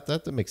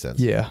 That makes sense.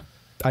 Yeah.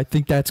 I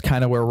think that's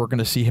kind of where we're going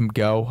to see him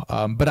go.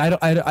 But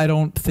I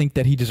don't think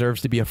that he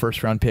deserves to be a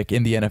first round pick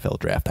in the NFL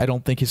draft. I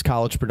don't think his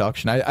college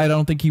production, I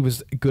don't think he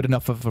was good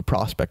enough of a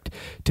prospect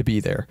to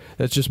be there.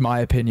 That's just my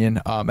opinion.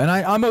 And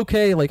I'm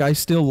okay. Like I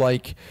still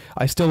like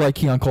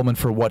Keon Coleman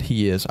for what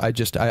he is. I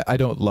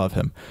don't love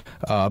him.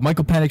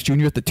 Michael Penix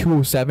Jr. at the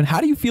 207.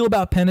 How do you feel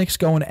about Penix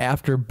going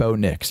after Bo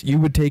Nix? You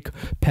would take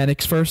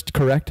Penix first,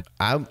 correct?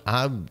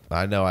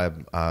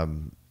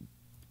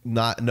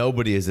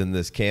 Nobody is in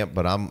this camp,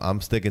 but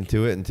I'm sticking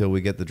to it until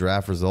we get the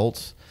draft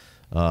results.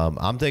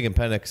 I'm taking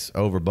Penix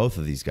over both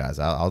of these guys.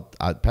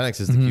 Penix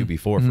is the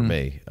QB4 for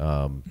me,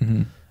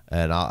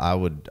 and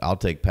I'll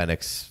take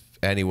Penix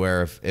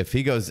anywhere if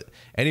he goes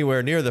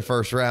anywhere near the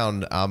first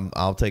round.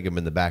 I'll take him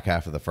in the back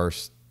half of the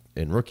first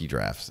in rookie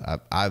drafts.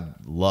 I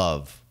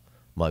love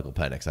Michael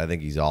Penix. I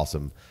think he's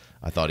awesome.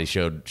 I thought he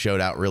showed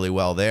out really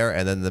well there,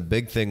 and then the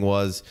big thing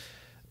was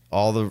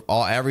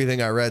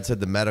everything I read said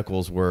the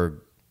medicals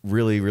were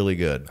really, really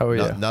good. Oh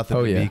yeah,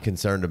 nothing to be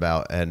concerned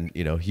about. And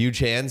huge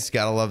hands,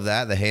 gotta love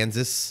that. The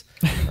handses,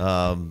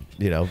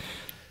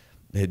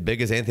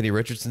 big as Anthony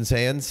Richardson's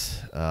hands,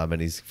 and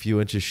he's a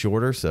few inches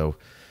shorter. So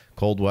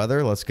cold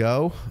weather, let's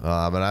go.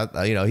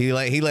 And he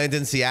lands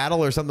in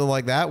Seattle or something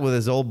like that with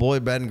his old boy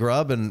Ben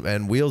Grubb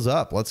and wheels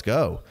up. Let's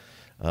go.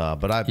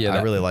 But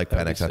I really like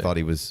Penix. I thought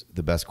he was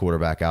the best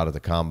quarterback out at the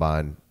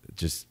combine.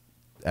 Just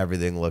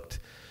everything looked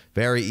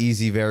very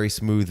easy, very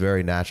smooth,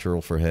 very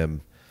natural for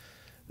him.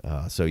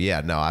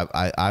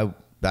 I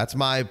that's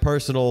my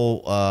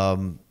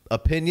personal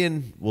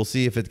opinion. We'll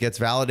see if it gets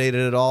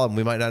validated at all, and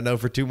we might not know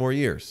for 2 more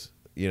years.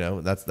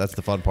 That's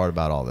the fun part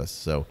about all this.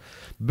 So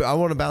I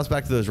want to bounce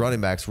back to those running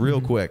backs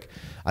real quick.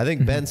 I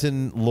think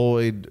Benson,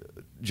 Lloyd,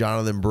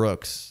 Jonathan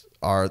Brooks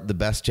are the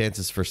best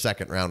chances for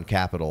second round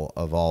capital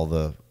of all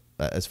the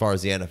as far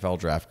as the NFL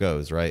draft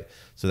goes, right?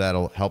 So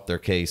that'll help their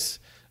case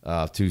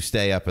to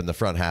stay up in the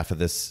front half of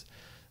this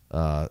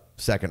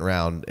second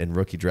round in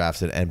rookie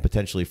drafts and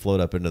potentially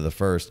float up into the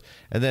first.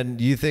 And then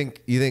you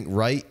think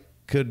Wright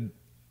could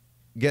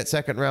get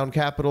second round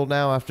capital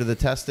now after the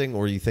testing,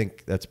 or you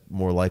think that's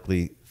more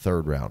likely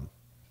third round?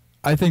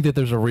 I think that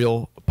there's a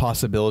real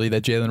possibility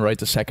that Jalen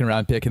Wright's a second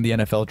round pick in the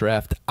NFL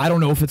draft. I don't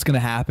know if it's going to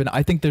happen.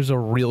 I think there's a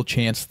real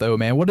chance though,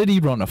 man. What did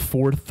he run? A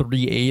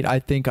 4.38? I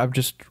think I'm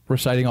just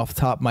reciting off the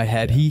top of my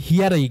head. He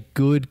had a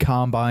good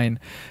combine.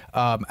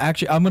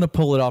 Actually, I'm going to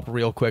pull it up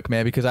real quick,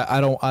 man, because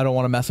I don't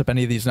want to mess up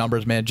any of these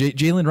numbers, man.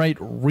 Jalen Wright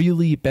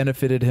really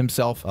benefited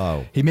himself.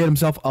 Oh. He made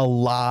himself a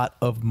lot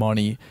of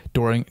money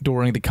during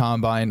the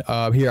combine.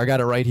 Here, I got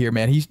it right here,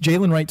 man.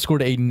 Jalen Wright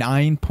scored a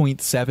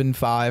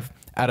 9.75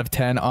 out of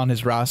 10 on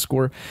his RAS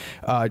score.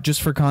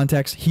 Just for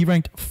context, he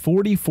ranked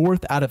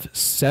 44th out of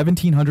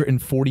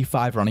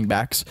 1,745 running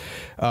backs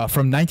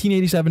from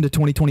 1987 to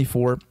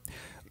 2024.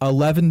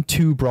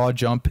 11.2 broad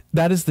jump.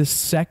 That is the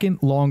second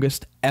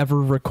longest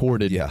ever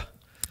recorded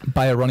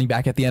by a running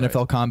back at the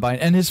NFL Combine.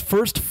 And his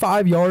first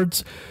 5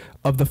 yards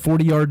of the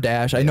 40-yard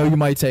dash. I know you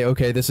might say,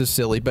 okay, this is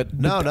silly, but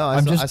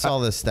I saw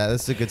this stat.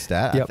 This is a good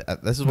stat.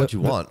 Yep. This is what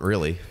you want,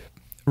 really.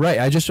 Right.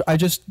 I just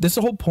this is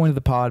the whole point of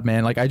the pod,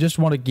 man. Like, I just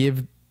want to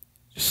give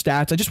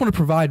stats. I just want to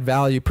provide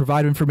value,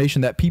 provide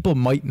information that people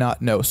might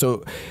not know.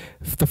 So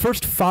the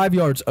first 5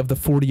 yards of the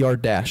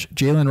 40-yard dash,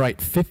 Jalen Wright,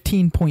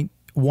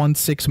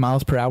 15.16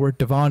 miles per hour.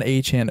 Devon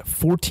Achane,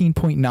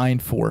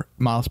 14.94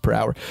 miles per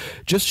hour.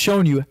 Just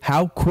showing you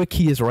how quick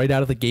he is right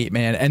out of the gate,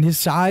 man. And his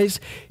size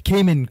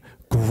came in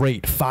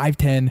great.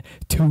 5'10",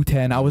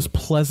 210. I was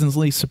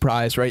pleasantly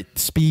surprised, right?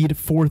 Speed,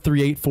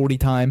 4.38 40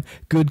 time,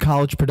 good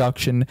college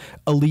production,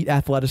 elite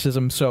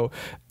athleticism. So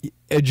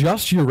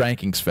adjust your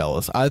rankings,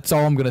 fellas. That's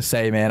all I'm going to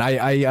say,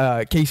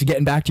 man. Casey,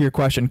 getting back to your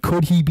question,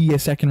 could he be a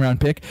second round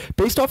pick?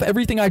 Based off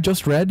everything I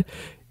just read,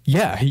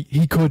 yeah,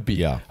 he could be.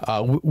 Yeah.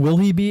 Will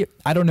he be?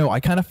 I don't know. I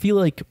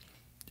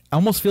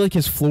almost feel like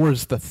his floor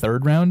is the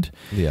third round.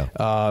 Yeah.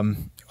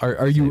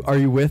 Are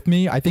you with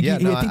me? I think he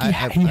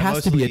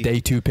has to be a day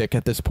 2 pick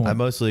at this point. I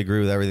mostly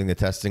agree with everything. The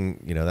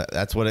testing,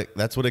 that's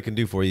what it can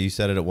do for you. You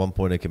said it at one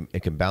point.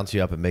 It can bounce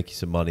you up and make you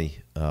some money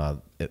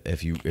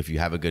if you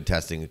have a good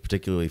testing,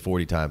 particularly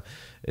 40 time.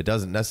 It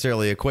doesn't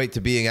necessarily equate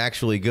to being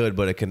actually good,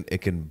 but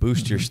it can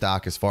boost your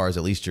stock as far as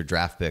at least your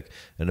draft pick,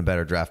 and a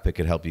better draft pick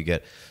could help you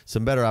get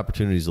some better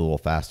opportunities a little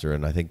faster.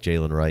 And I think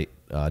Jalen Wright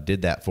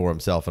did that for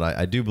himself, and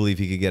I do believe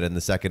he could get in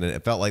the second. And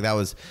it felt like that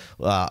was.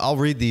 I'll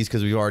read these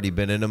because we've already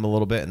been in them a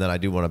little bit, and then I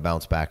do want to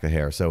bounce back a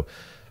hair. So,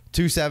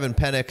 2.7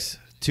 Penix,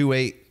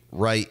 2.8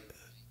 Wright,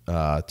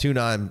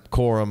 2.9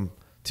 Corum,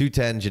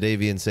 2.10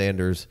 Jadavian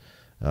Sanders,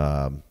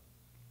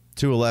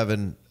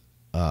 2.11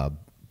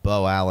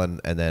 Bo Allen,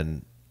 and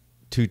then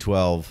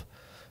 212,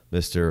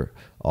 Mr.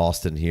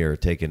 Austin here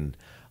taking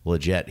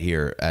legit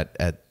here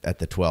at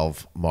the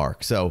 12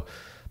 mark. So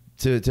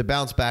to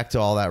bounce back to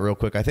all that real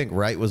quick, I think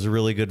Wright was a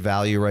really good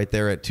value right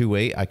there at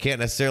 2.8. I can't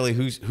necessarily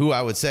who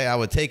I would say I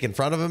would take in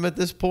front of him at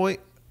this point,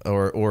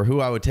 or who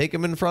I would take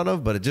him in front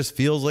of, but it just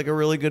feels like a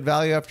really good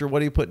value after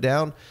what he put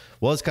down.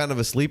 Was kind of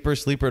a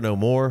sleeper no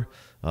more.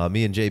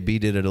 Me and JB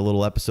did a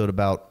little episode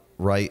about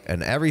Wright,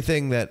 and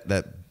everything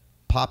that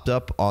popped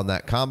up on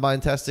that combine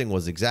testing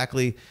was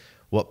exactly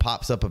what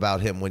pops up about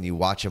him when you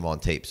watch him on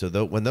tape. So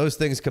when those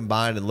things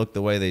combine and look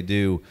the way they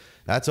do,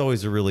 that's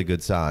always a really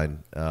good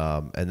sign.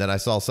 And then I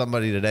saw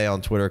somebody today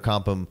on Twitter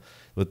comp him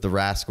with the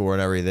RAS score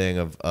and everything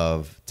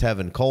of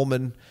Tevin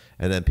Coleman,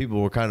 and then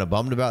people were kind of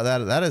bummed about that.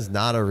 That is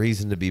not a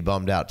reason to be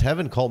bummed out.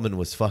 Tevin Coleman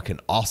was fucking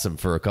awesome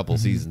for a couple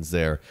seasons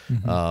there,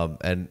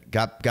 and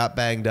got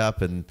banged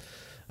up, and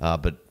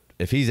but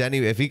if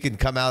he can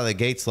come out of the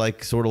gates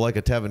sort of like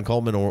a Tevin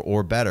Coleman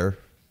or better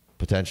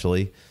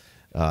potentially.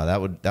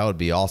 That would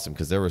be awesome,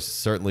 because there was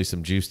certainly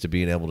some juice to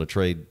being able to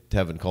trade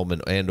Tevin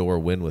Coleman and/or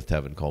win with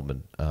Tevin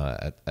Coleman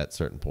at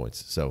certain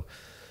points. So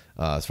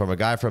it's from a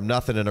guy from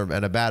nothing and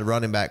a bad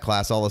running back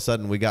class. All of a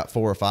sudden, we got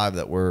 4 or 5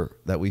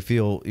 that we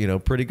feel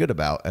pretty good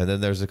about, and then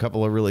there's a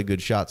couple of really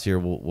good shots here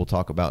we'll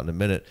talk about in a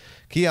minute.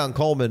 Keon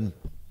Coleman,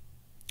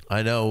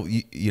 I know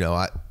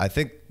I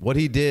think what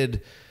he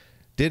didn't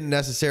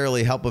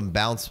necessarily help him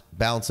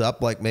bounce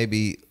up like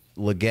maybe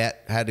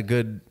Leggett had a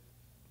good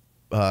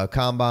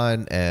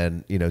combine,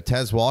 and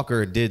Tez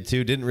Walker did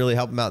too. Didn't really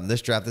help him out in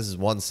this draft. This is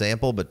one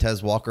sample, but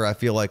Tez Walker, I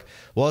feel like,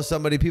 was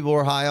somebody people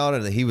were high on,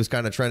 and he was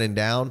kind of trending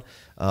down,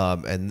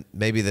 and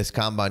maybe this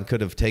combine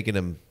could have taken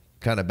him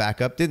kind of back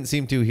up. Didn't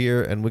seem to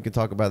here, and we can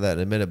talk about that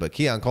in a minute. But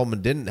Keon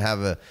Coleman didn't have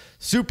a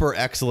super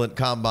excellent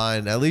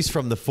combine, at least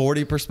from the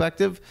 40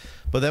 perspective.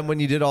 But then when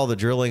you did all the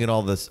drilling and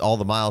all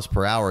the miles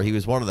per hour, he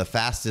was one of the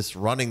fastest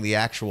running the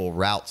actual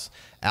routes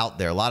out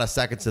there. A lot of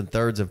seconds and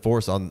thirds and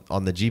fourths on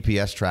the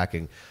GPS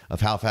tracking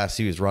of how fast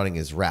he was running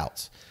his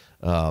routes.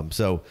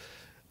 So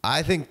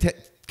I think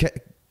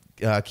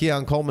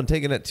Keon Coleman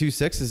taking at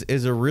 2.6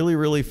 is a really,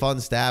 really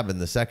fun stab in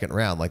the second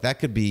round. Like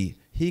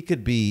he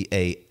could be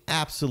a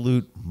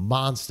absolute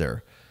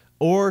monster,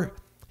 or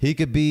he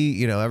could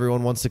be,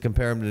 everyone wants to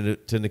compare him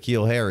to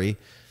N'Keal Harry,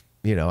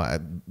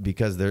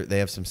 because they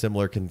have some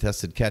similar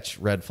contested catch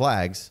red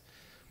flags,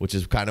 which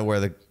is kind of where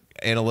the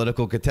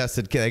analytical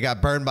contested, they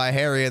got burned by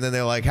Harry, and then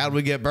they're like, how'd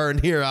we get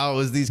burned here? How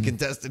was these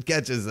contested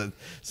catches? And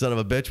son of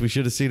a bitch, we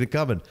should have seen it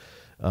coming.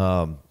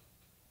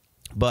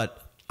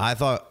 But I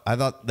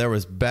thought there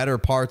was better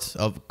parts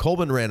of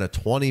Coleman. Ran a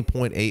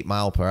 20.8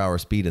 mile per hour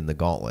speed in the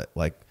gauntlet.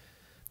 Like,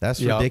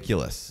 that's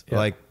ridiculous. Yep.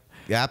 Like,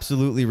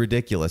 absolutely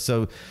ridiculous.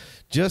 So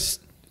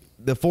just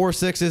the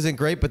 4.6 isn't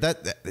great, but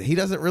that he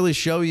doesn't really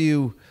show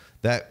you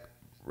that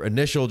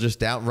initial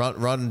just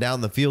run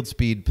down the field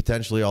speed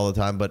potentially all the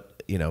time.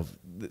 But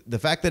the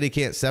fact that he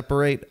can't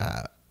separate,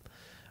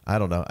 I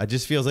don't know. It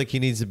just feels like he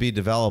needs to be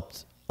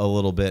developed a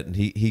little bit, and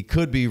he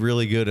could be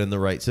really good in the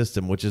right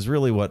system, which is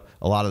really what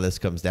a lot of this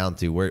comes down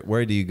to.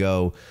 Where do you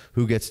go?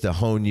 Who gets to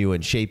hone you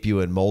and shape you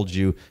and mold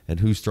you, and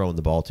who's throwing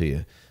the ball to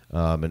you?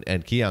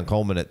 And Keon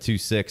Coleman at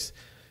 2.6.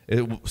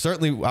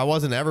 Certainly, I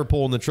wasn't ever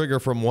pulling the trigger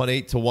from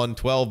 1.8 to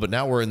 112, but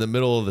now we're in the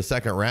middle of the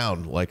second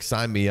round. Like,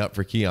 sign me up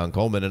for Keon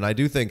Coleman. And I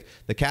do think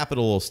the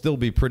capital will still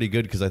be pretty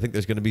good, because I think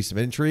there's going to be some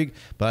intrigue,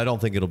 but I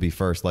don't think it'll be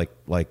first. Like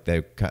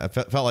they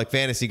felt like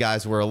fantasy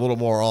guys were a little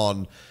more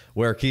on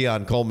where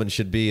Keon Coleman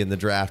should be in the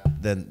draft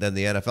than the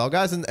NFL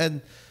guys.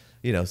 And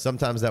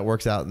sometimes that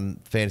works out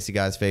in fantasy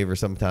guys' favor.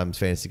 Sometimes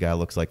fantasy guy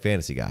looks like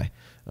fantasy guy.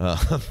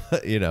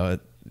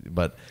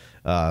 But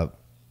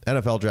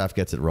NFL draft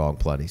gets it wrong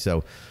plenty.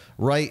 So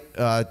Wright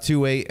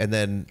 2.8, and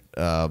then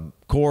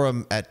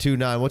Corum at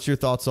 2.9. What's your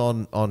thoughts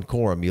on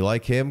Corum? You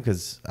like him?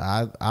 Because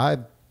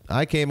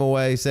I came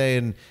away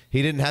saying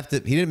he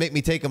didn't make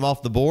me take him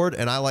off the board,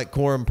 and I like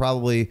Corum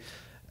probably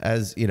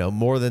as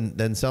more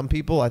than some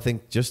people. I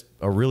think just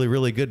a really,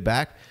 really good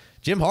back.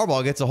 Jim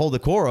Harbaugh gets a hold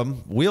of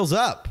Corum, wheels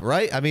up,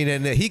 right? I mean,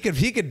 and he could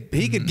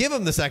give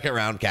him the second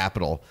round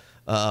capital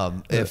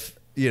if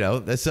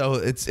So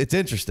it's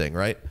interesting,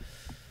 right?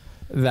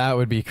 That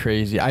would be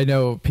crazy. I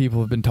know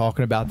people have been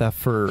talking about that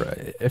for,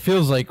 it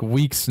feels like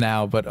weeks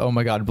now, but oh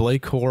my God,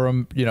 Blake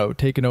Corum,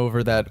 taking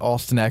over that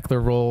Austin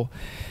Eckler role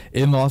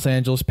in Los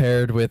Angeles,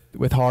 paired with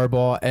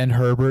Harbaugh and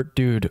Herbert.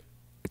 Dude,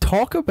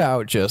 talk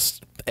about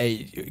just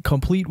a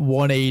complete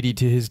 180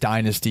 to his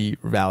dynasty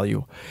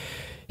value.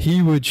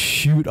 He would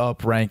shoot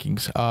up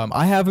rankings.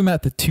 I have him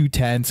at the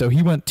 210, so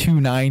he went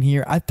 2.9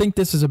 here. I think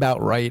this is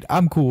about right.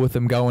 I'm cool with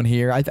him going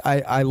here.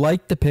 I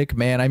like the pick,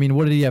 man. I mean,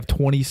 what did he have?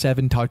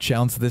 27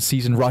 touchdowns this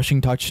season, rushing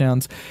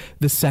touchdowns.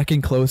 The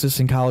second closest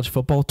in college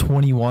football,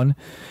 21.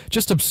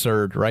 Just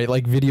absurd, right?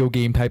 Like video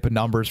game type of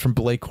numbers from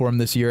Blake Corum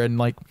this year.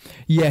 And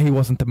he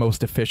wasn't the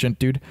most efficient,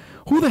 dude.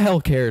 Who the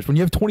hell cares? When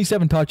you have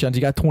 27 touchdowns,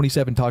 you got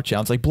 27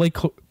 touchdowns. Like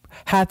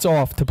hats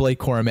off to Blake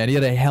Corum, man. He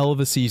had a hell of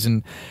a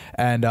season,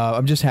 and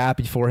I'm just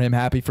happy for him,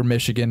 happy for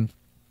Michigan.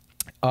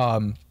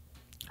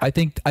 I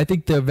think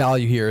the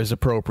value here is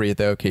appropriate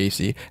though,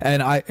 Casey.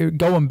 And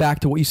going back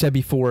to what you said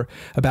before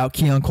about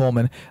Keon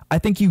Coleman, I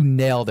think you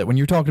nailed it. When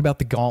you're talking about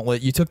the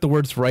gauntlet, you took the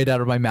words right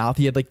out of my mouth.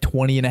 He had like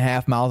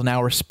 20.5 miles an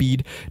hour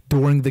speed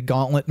during the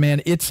gauntlet,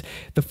 man. It's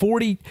the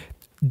 40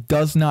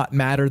 does not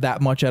matter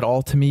that much at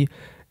all to me.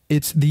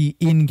 It's the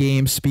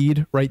in-game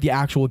speed, right? The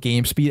actual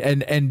game speed.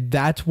 And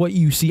that's what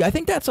you see. I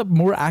think that's a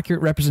more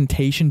accurate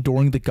representation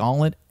during the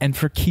gauntlet. And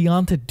for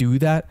Keon to do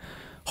that,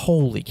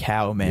 holy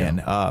cow,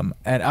 man. Yeah.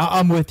 And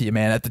I'm with you,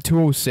 man. At the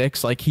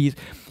 206, like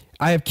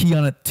I have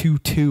Keon at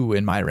 2.2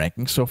 in my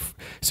ranking. So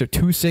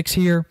 2.6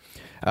 here.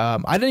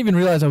 I didn't even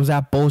realize I was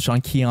that bullish on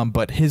Keon,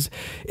 but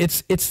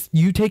it's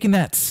you taking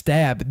that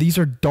stab. These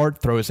are dart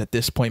throws at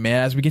this point,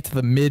 man. As we get to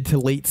the mid to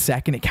late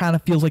second, it kind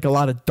of feels like a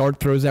lot of dart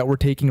throws that we're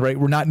taking, right?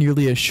 We're not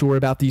nearly as sure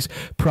about these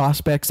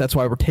prospects. That's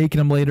why we're taking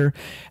them later.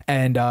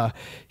 And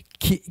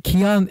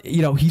Keon,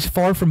 he's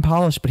far from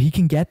polished, but he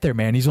can get there,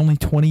 man. He's only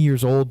 20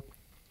 years old.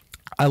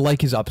 I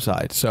like his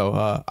upside, so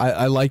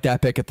I like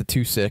that pick at the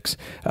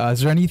 2.6.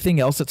 Is there anything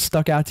else that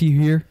stuck out to you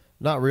here?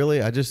 Not really.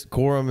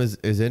 Corum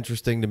is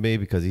interesting to me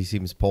because he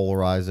seems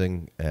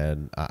polarizing,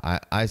 and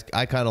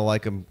I kind of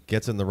like him.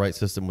 Gets in the right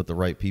system with the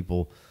right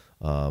people.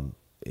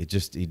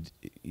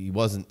 He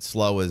wasn't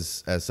slow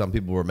as some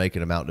people were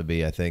making him out to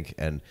be, I think.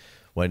 And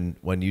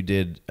when you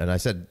did, and I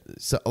said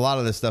a lot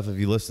of this stuff. If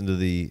you listen to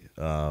the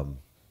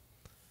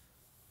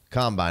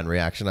combine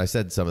reaction, I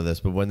said some of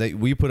this, but when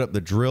we put up the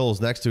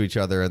drills next to each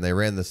other and they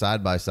ran the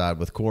side by side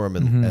with Corum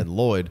and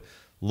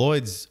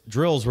Lloyd's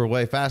drills were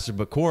way faster,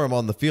 but Corum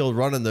on the field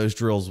running those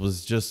drills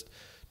was just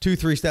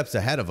 2-3 steps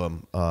ahead of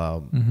him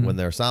when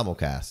they're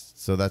simulcast.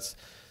 So that's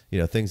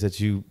things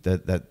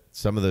that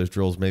some of those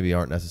drills maybe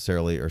aren't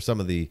necessarily, or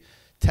some of the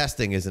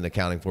testing isn't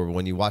accounting for, but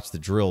when you watch the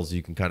drills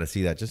you can kind of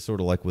see that, just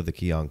sort of like with the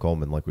Keon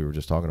Coleman, like we were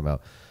just talking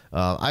about.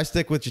 I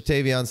stick with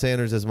Jatavion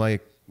Sanders as my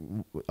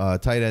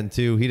tight end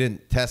too. He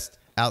didn't test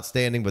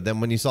outstanding, but then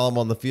when you saw him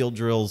on the field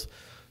drills,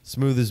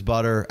 smooth as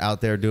butter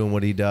out there doing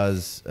what he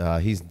does.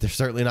 They're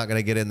certainly not going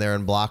to get in there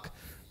and block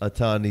a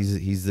ton.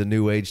 He's the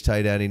new age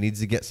tight end. He needs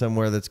to get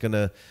somewhere that's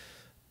gonna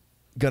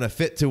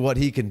fit to what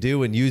he can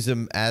do and use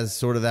him as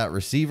sort of that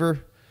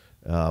receiver.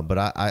 But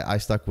I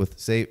stuck with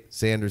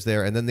Sanders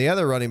there. And then the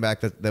other running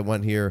back that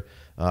went here,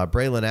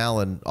 Braylon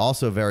Allen,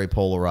 also very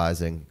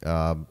polarizing.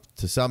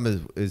 To some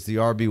is the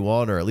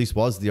RB1, or at least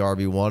was the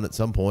RB1 at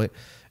some point.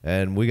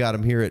 And we got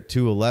him here at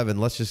 211.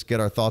 Let's just get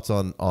our thoughts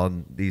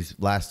on these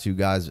last two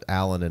guys,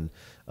 Allen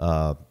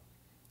and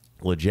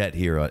Leggett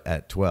here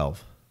at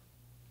 12.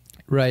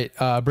 Right.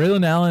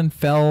 Braylon Allen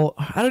fell.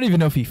 I don't even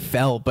know if he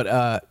fell,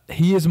 but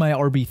he is my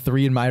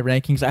RB3 in my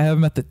rankings. I have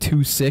him at the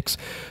 2.6.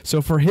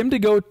 So for him to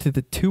go to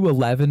the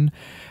 2.11,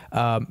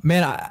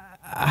 man,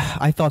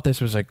 I thought this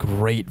was a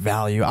great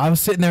value. I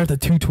was sitting there at the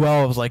 2.12.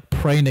 I was like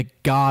praying to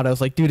God. I was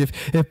like, dude, if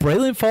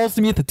Braylon falls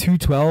to me at the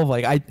 2.12,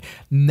 like I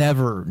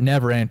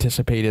never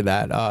anticipated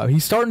that.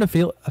 He's starting to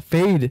feel a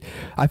fade.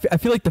 I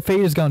feel like the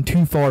fade has gone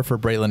too far for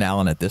Braylon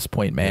Allen at this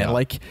point, man. Yeah,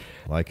 like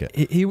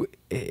it.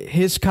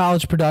 His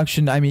college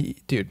production. I mean,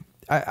 dude,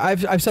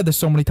 I've said this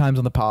so many times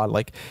on the pod,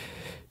 like,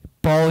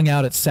 balling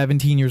out at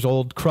 17 years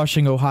old,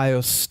 crushing Ohio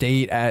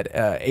State at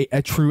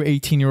a true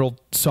 18-year-old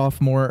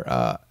sophomore.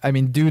 I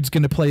mean, dude's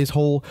going to play his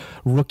whole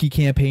rookie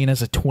campaign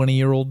as a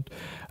 20-year-old.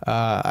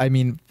 I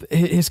mean,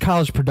 his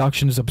college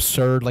production is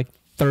absurd, like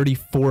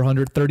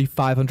 3,400,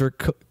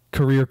 3,500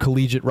 career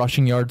collegiate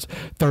rushing yards,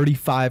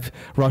 35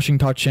 rushing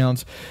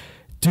touchdowns.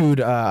 Dude,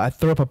 I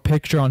threw up a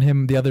picture on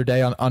him the other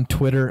day on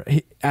Twitter.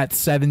 At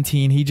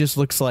 17, he just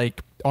looks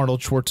like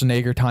Arnold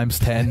Schwarzenegger times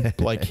 10.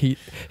 Like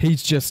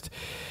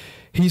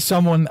he's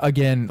someone,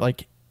 again,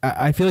 like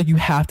I feel like you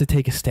have to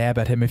take a stab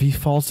at him. If he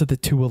falls to the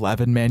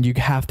 2.11, man, you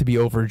have to be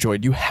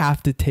overjoyed. You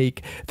have to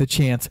take the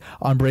chance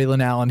on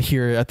Braylon Allen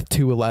here at the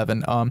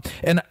 2.11.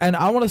 And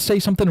I want to say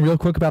something real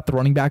quick about the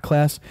running back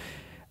class.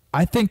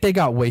 I think they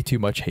got way too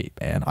much hate,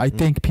 man. I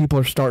think people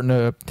are starting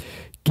to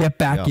get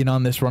back in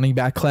on this running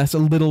back class a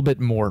little bit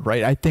more,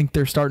 right? I think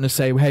they're starting to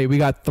say, hey, we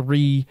got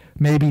 3,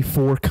 maybe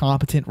 4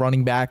 competent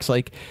running backs.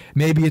 Like,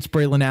 maybe it's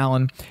Braylon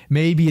Allen,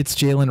 maybe it's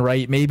Jalen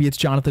Wright, maybe it's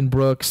Jonathan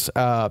Brooks,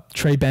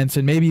 Trey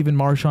Benson, maybe even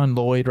Marshawn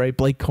Lloyd, right?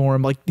 Blake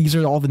Corum. Like, these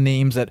are all the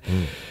names that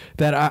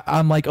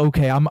I'm like,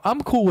 okay,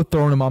 I'm cool with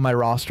throwing them on my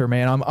roster,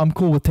 man. I'm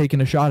cool with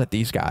taking a shot at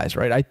these guys,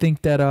 right? I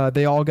think that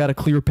they all got a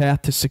clear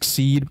path to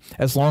succeed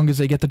as long as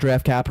they get the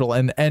draft capital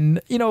and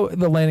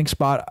the landing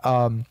spot.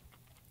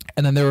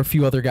 And then there were a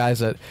few other guys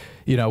that,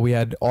 we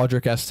had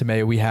Audric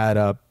Estime, we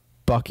had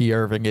Bucky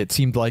Irving. It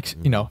seemed like,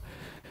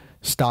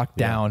 stock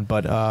down,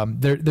 but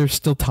there's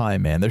still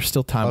time, man. There's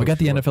still time. We got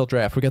the NFL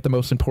draft. We got the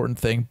most important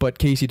thing. But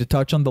Casey, to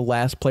touch on the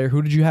last player,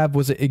 who did you have?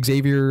 Was it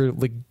Xavier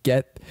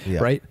Leggett?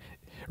 Yeah.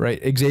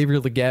 Right. Xavier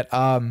Leggett.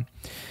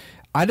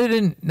 I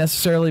didn't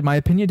necessarily, my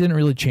opinion didn't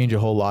really change a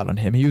whole lot on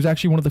him. He was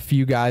actually one of the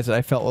few guys that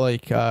I felt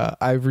like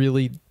I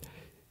really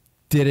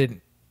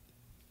didn't,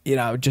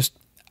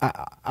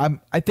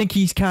 I think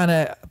he's kind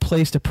of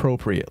placed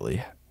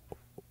appropriately.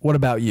 What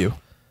about you?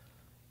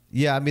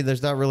 Yeah, I mean,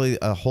 there's not really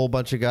a whole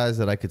bunch of guys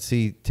that I could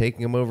see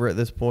taking him over at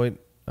this point.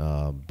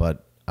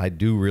 But I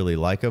do really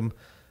like him.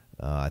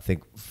 I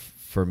think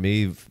for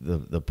me,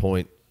 the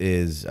point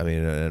is, I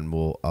mean, and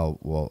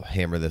we'll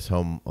hammer this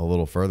home a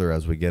little further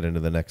as we get into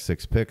the next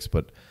 6 picks,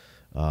 but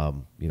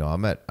you know,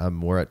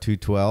 we're at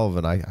 212,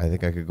 and I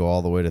think I could go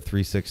all the way to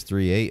 3.6,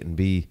 3.8 and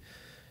be,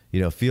 you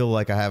know, feel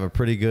like I have a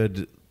pretty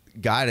good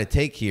guy to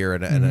take here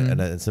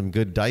and some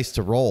good dice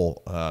to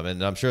roll.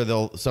 And I'm sure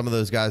some of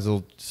those guys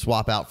will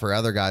swap out for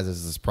other guys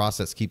as this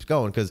process keeps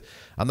going, because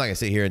I'm not going to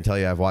sit here and tell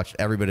you I've watched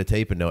every bit of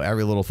tape and know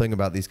every little thing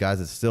about these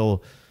guys. It's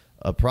still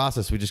a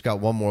process. We just got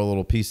one more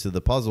little piece of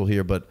the puzzle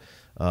here, but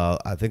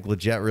I think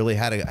Leggett really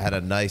had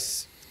a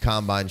nice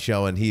combine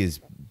showing. He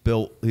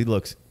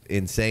looks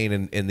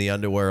insane in the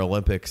underwear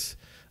Olympics.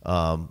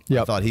 I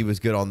thought he was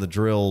good on the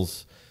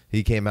drills.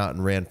 He came out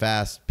and ran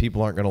fast.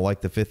 People aren't going to like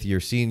the 5th-year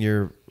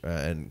senior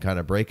and kind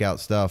of breakout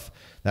stuff.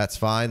 That's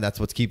fine.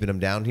 That's what's keeping him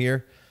down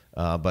here.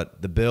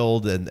 But the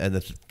build and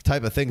the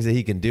type of things that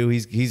he can do,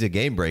 he's a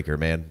game breaker,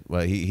 man.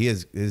 Well, he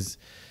is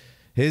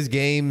his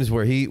games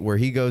where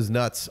he goes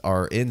nuts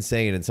are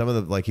insane, and some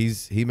of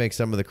the he makes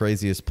some of the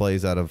craziest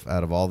plays out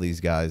of all these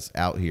guys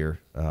out here.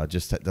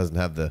 Just doesn't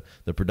have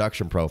the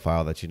production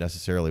profile that you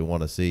necessarily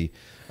want to see,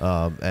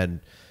 and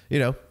you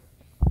know,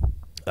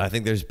 I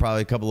think there's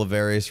probably a couple of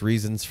various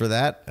reasons for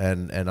that,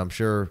 and I'm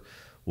sure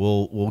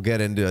we'll get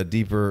into a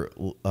deeper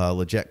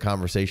legit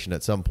conversation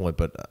at some point,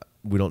 but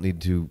we don't need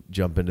to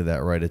jump into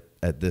that right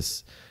at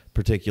this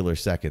particular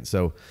second.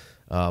 So.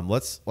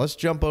 Let's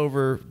jump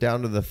over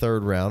down to the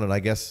 3rd round, and I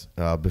guess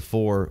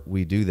before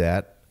we do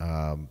that,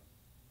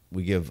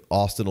 we give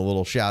Austin a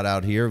little shout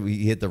out here. We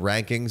hit the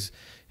rankings,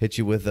 hit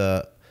you with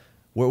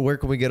where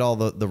can we get all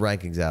the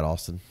rankings at,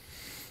 Austin?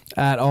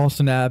 At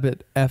Austin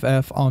Abbott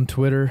FF on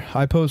Twitter.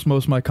 I post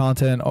most of my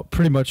content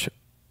pretty much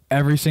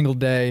every single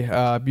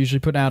day. Usually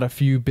putting out a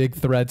few big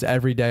threads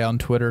every day on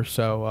Twitter.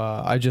 So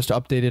I just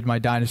updated my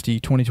Dynasty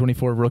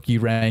 2024 rookie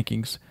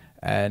rankings.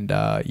 And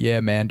yeah,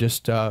 man,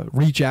 just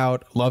reach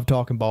out. Love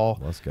talking ball.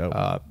 Let's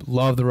go.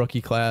 Love the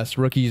rookie class.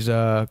 Rookies,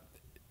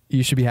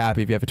 you should be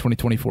happy if you have a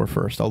 2024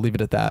 first. I'll leave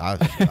it at that.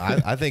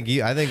 I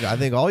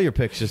think all your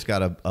picks just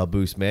got a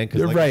boost, man.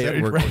 Because like right, I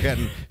said, we're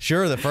getting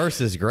the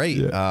first is great,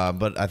 yeah.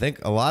 But I think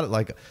a lot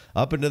of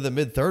up into the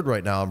mid-3rd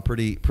right now, I'm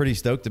pretty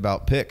stoked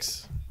about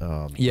picks.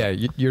 Yeah,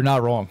 you're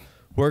not wrong.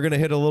 We're going to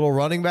hit a little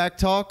running back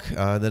talk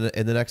then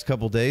in the next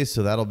couple days,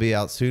 so that'll be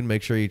out soon.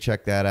 Make sure you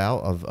check that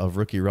out of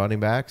rookie running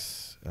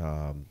backs.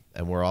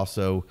 And we're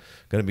also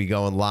going to be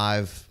going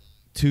live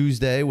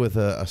Tuesday with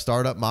a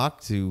startup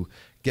mock to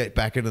get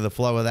back into the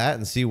flow of that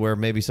and see where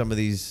maybe some of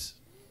these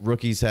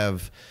rookies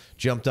have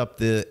jumped up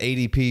the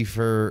ADP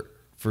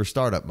for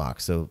startup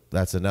mocks. So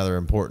that's another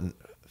important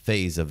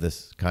phase of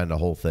this kind of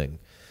whole thing.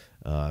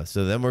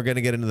 So then we're going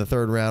to get into the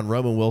 3rd round.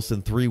 Roman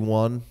Wilson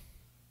 3-1,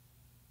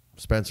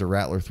 Spencer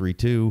Rattler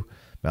 3-2,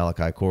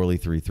 Malachi Corley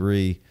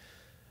 3-3,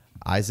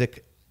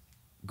 Isaac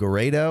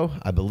Guerrero,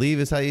 I believe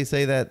is how you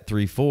say that,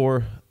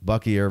 3-4,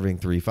 Bucky Irving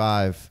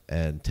 3-5,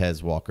 and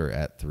Tez Walker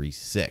at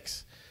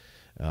 3-6.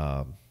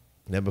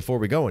 Then before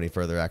we go any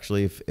further,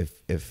 actually,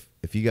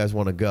 if you guys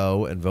want to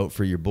go and vote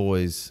for your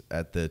boys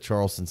at the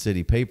Charleston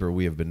City paper,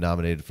 we have been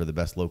nominated for the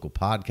best local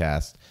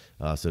podcast.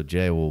 So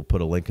Jay will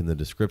put a link in the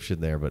description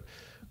there, but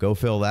go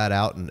fill that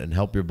out and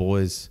help your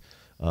boys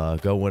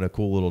go win a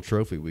cool little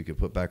trophy we could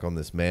put back on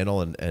this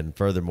mantle. And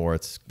furthermore,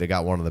 they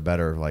got one of the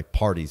better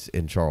parties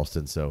in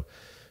Charleston, so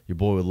your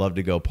boy would love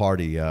to go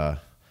party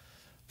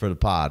for the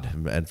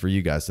pod and for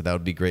you guys, so that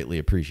would be greatly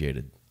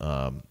appreciated.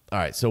 All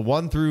right, so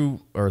 3-1 through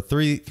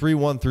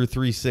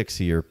 3-6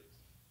 here.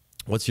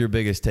 What's your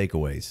biggest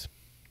takeaways?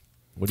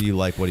 What do you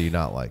like? What do you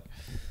not like?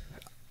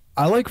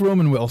 I like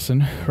Roman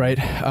Wilson, right?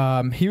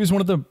 He was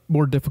one of the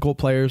more difficult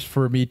players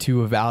for me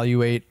to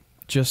evaluate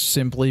just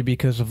simply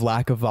because of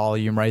lack of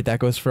volume, right? That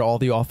goes for all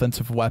the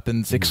offensive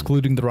weapons,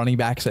 excluding the running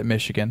backs at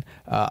Michigan.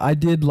 I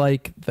did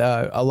like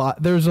a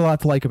lot. There's a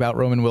lot to like about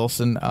Roman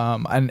Wilson.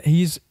 And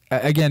he's,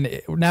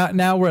 again,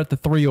 now we're at the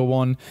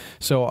 301,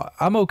 so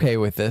I'm okay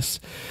with this.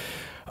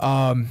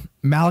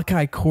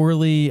 Malachi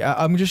Corley,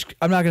 I'm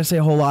not going to say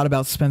a whole lot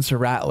about Spencer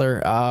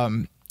Rattler.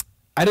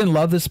 I didn't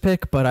love this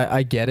pick, but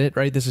I get it,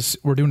 right?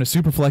 We're doing a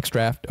super flex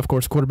draft. Of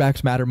course,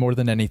 quarterbacks matter more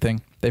than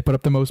anything. They put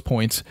up the most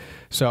points,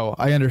 so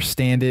I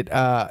understand it.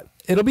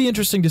 It'll be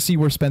interesting to see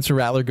where Spencer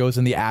Rattler goes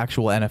in the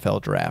actual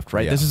NFL draft,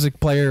 right? Yeah. This is a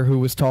player who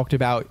was talked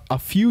about a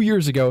few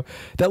years ago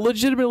that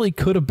legitimately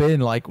could have been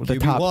like the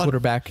top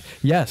quarterback.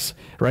 Yes,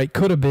 right?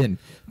 Could have been.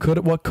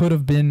 What could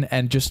have been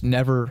and just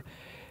never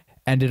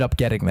ended up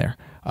getting there.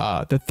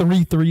 The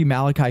 3-3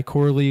 Malachi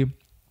Corley,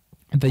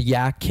 the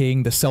Yak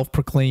King, the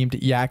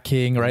self-proclaimed Yak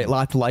King, right? A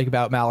lot to like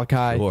about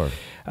Malachi. Sure.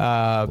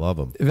 Love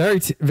him.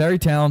 Very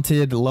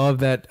talented. Love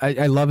that.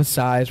 I love his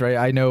size, right?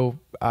 I know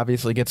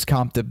obviously gets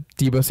comped to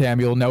Deebo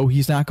Samuel. No,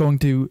 he's not going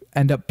to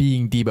end up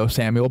being Deebo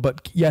Samuel,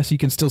 but yes, he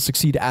can still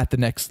succeed at the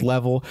next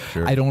level.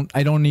 Sure. I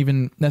don't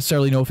even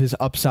necessarily know if his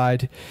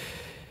upside,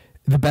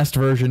 the best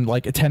version,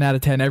 like a 10 out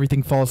of 10,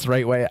 everything falls the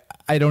right way.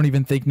 I don't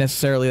even think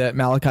necessarily that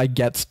Malachi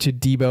gets to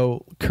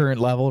Deebo current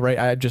level, right?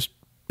 I just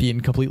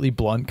being completely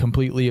blunt,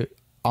 completely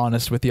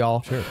honest with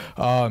y'all. Sure.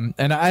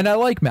 And I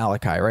like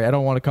Malachi, right? I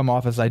don't want to come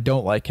off as I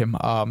don't like him.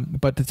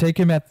 But to take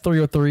him at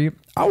 303,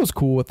 I was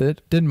cool with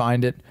it. Didn't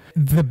mind it.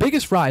 The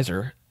biggest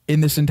riser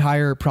in this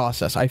entire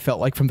process, I felt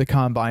like from the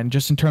combine,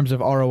 just in terms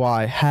of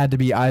ROI, had to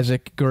be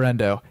Isaac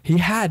Guerendo. He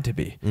had to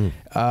be.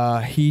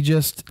 He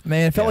just,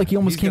 man, it felt like he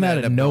almost came out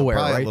of nowhere,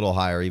 probably right? A little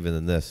higher even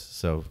than this.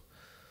 So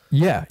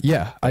yeah,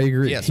 I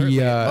agree. Yeah, certainly,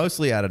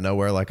 mostly out of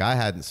nowhere. Like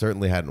I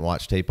certainly hadn't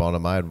watched tape on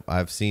him.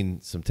 I've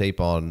seen some tape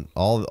on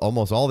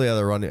almost all the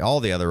other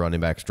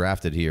running backs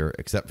drafted here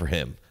except for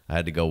him. I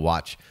had to go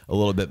watch a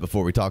little bit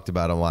before we talked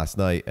about him last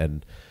night,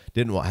 and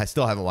I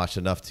still haven't watched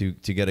enough to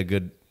get a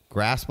good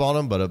grasp on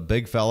him. But a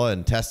big fella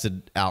and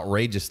tested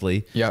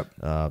outrageously.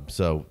 Yep.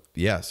 So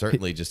yeah,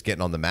 certainly just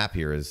getting on the map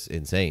here is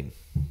insane.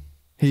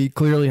 He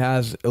clearly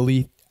has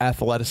elite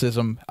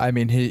athleticism. I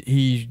mean,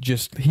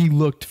 he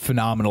looked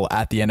phenomenal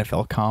at the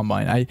NFL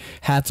Combine.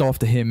 Hats off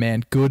to him,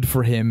 man. Good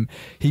for him.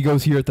 He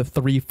goes here at the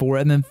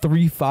 3-4 and then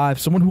 3-5.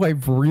 Someone who I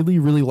really,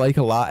 really like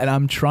a lot, and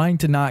I'm trying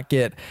to not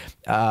get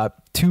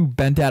too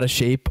bent out of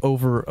shape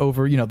over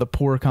the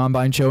poor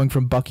Combine showing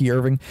from Bucky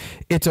Irving.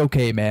 It's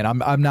okay, man.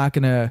 I'm not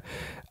gonna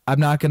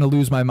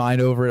lose my mind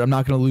over it. I'm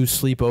not going to lose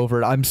sleep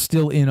over it. I'm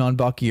still in on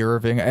Bucky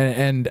Irving.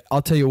 And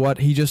I'll tell you what,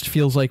 he just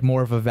feels like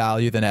more of a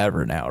value than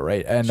ever now,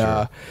 right? And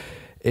sure.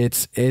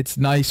 It's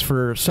nice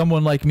for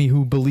someone like me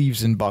who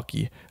believes in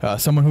Bucky,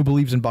 someone who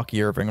believes in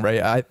Bucky Irving,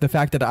 right? The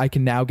fact that I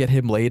can now get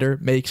him later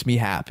makes me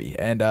happy.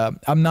 And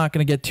I'm not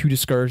going to get too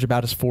discouraged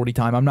about his 40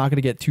 time. I'm not going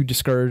to get too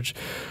discouraged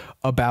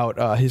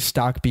about his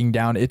stock being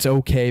down. It's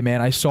okay, man.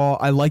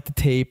 I like the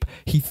tape.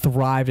 He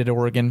thrived at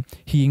Oregon.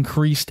 He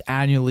increased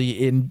annually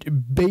in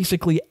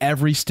basically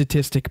every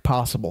statistic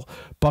possible.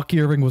 Bucky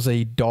Irving was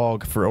a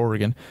dog for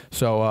Oregon.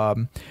 So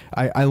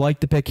I like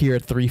the pick here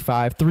at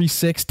 3-5.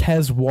 3-6,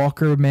 Tez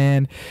Walker,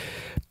 man.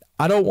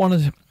 I don't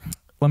want to...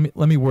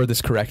 Let me word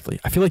this correctly.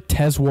 I feel like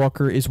Tez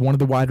Walker is one of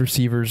the wide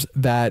receivers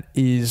that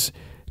is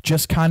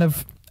just kind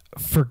of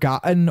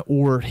forgotten,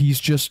 or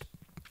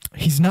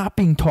he's not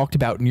being talked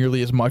about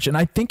nearly as much. And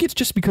I think it's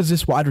just because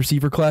this wide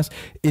receiver class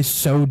is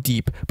so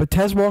deep. But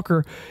Tez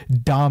Walker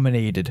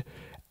dominated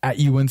at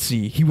UNC.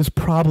 He was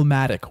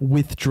problematic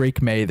with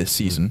Drake May this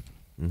season.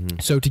 Mm-hmm.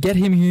 So to get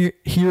him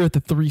here at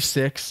the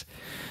 3-6,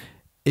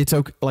 it's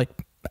okay. Like,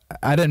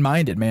 I didn't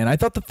mind it, man. I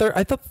thought the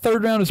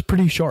third round was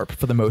pretty sharp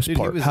for the most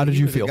part. How did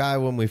you feel? The guy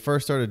when we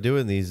first started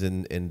doing these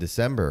in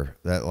December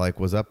that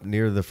was up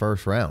near the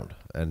first round,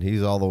 and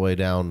he's all the way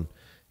down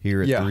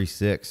here at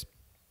 3-6.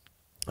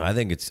 I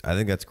think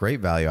that's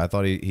great value. I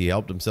thought he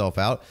helped himself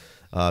out.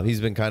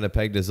 He's been kind of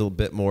pegged as a little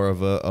bit more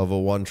of a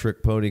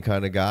one-trick pony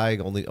kind of guy.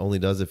 Only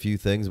does a few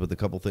things, but the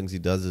couple things he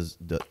does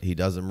he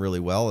does them really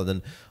well. And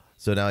then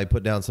so now he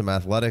put down some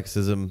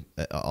athleticism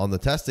on the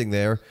testing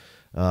there,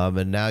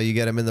 and now you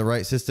get him in the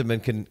right system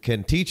and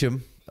can teach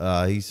him.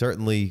 He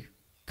certainly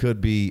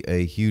could be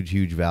a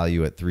huge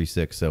value at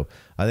 3-6. So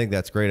I think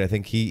that's great. I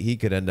think he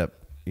could end up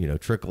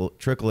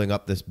trickling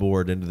up this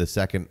board into the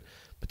second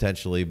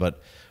potentially,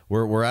 but.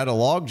 We're at a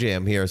log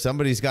jam here.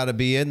 Somebody's got to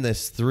be in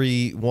this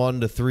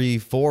 3-1 to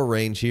 3-4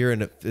 range here,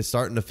 and it's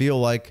starting to feel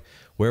like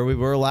where we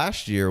were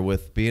last year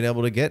with being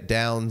able to get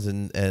Downs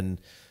and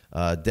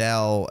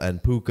Dell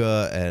and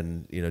Puka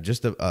and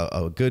just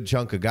a good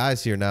chunk of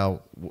guys here.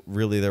 Now,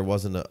 really, there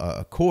wasn't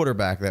a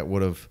quarterback that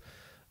would have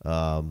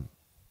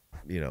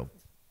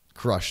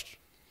crushed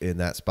in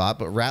that spot,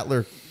 but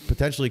Rattler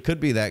potentially could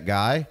be that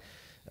guy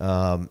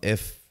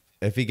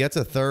if he gets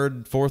a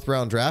third, fourth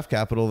round draft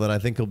capital, then I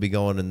think he'll be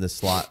going in this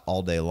slot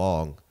all day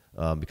long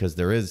because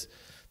there's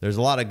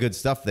a lot of good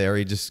stuff there.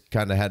 He just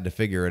kind of had to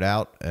figure it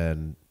out,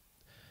 and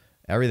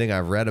everything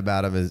I've read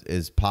about him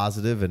is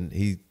positive, and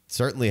he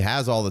certainly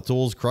has all the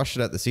tools. Crushed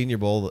it at the Senior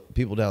Bowl.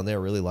 People down there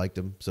really liked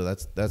him, so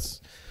that's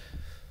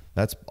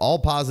all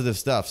positive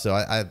stuff. So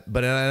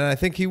I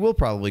think he will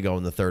probably go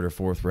in the third or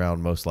fourth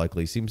round most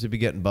likely. Seems to be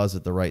getting buzz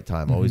at the right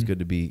time. Mm-hmm. Always good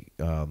to be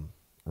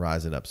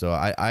rising up. So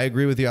I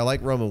agree with you. I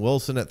like Roman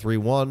Wilson at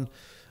 3-1.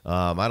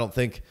 I don't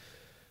think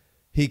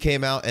he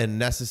came out and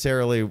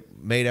necessarily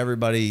made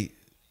everybody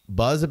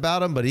buzz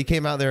about him, but he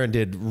came out there and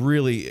did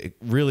really,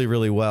 really,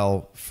 really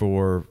well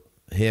for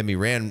him. He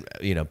ran,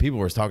 people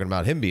were talking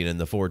about him being in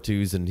the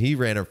 4.2s, and he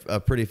ran a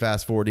pretty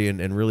fast 40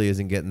 and really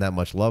isn't getting that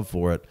much love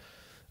for it.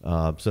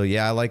 So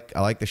yeah, I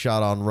like the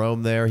shot on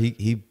Rome there.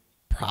 He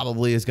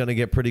probably is going to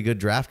get pretty good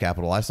draft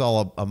capital. I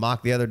saw a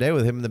mock the other day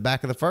with him in the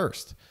back of the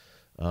first.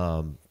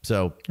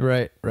 So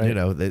right.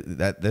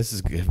 That this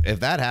is if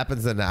that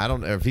happens, then I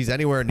don't. If he's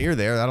anywhere near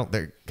there, I don't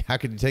think. How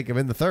could you take him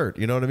in the third?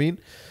 You know what I mean?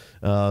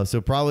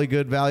 So probably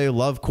good value.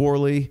 Love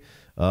Corley.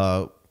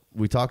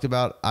 We talked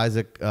about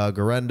Isaac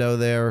Guerendo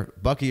there.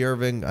 Bucky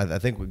Irving. I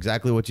think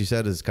exactly what you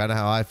said is kind of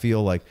how I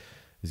feel. Like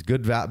is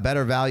good,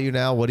 better value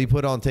now. What he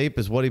put on tape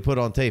is what he put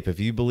on tape. If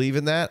you believe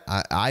in that,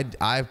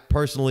 I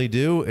personally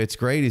do. It's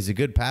great. He's a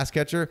good pass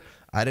catcher.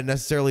 I didn't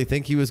necessarily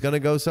think he was going to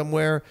go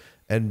somewhere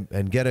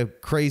and get a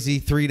crazy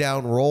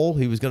 3-down roll.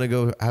 He was going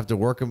to have to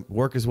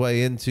work his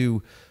way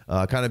into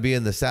kind of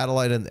being the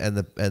satellite and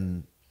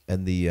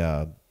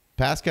the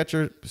pass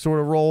catcher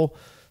sort of role.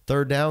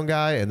 third down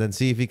guy and then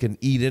see if he can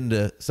eat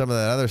into some of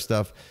that other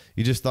stuff.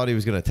 You just thought he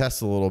was going to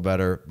test a little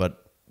better,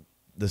 but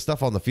the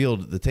stuff on the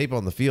field, the tape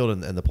on the field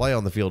and the play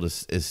on the field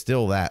is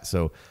still that.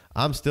 So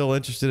I'm still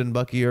interested in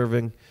Bucky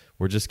Irving.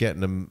 We're just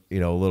getting him, a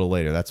little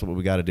later. That's what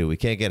we got to do. We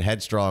can't get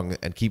headstrong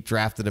and keep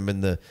drafting him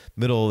in the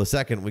middle of the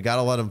second. We got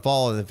to let him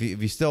fall. And if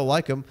you still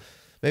like him,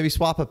 maybe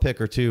swap a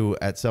pick or two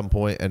at some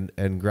point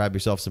and grab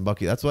yourself some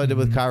Bucky. That's what I did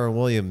with Kyron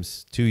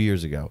Williams 2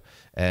 years ago.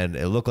 And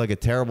it looked like a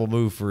terrible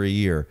move for a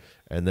year.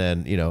 And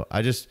then,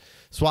 I just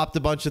swapped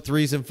a bunch of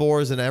 3s and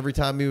 4s. And every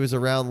time he was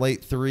around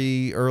late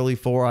 3, early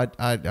 4,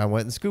 I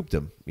went and scooped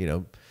him,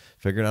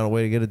 figuring out a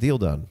way to get a deal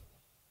done.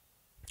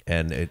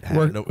 And it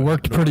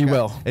worked pretty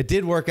well. It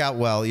did work out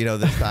well,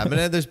 this time. And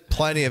then there's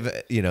plenty of,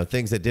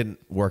 things that didn't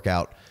work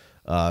out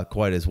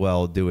quite as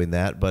well doing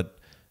that. But,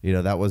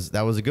 that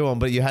was a good one.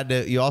 But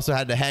you also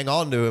had to hang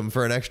on to him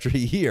for an extra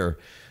year.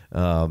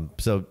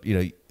 So,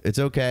 it's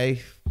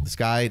okay. The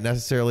sky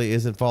necessarily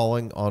isn't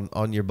falling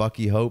on your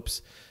Bucky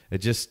hopes. It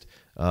just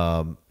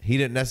he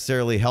didn't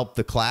necessarily help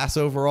the class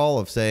overall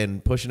of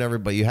pushing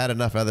everybody. You had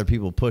enough other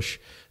people push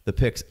the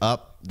picks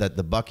up that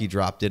the Bucky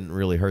drop didn't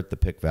really hurt the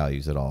pick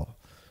values at all.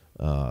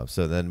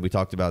 So then we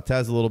talked about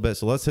Tez a little bit.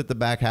 So let's hit the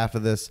back half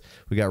of this.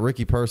 We got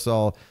Ricky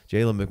Pearsall,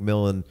 Jalen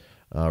McMillan,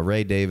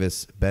 Ray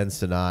Davis, Ben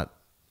Sinnott,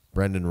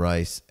 Brendan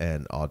Rice,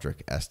 and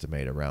Audric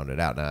Estime to round it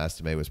out. Now,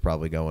 Estime was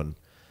probably going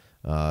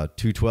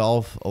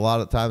 212 a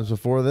lot of times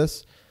before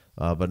this,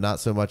 but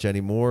not so much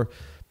anymore.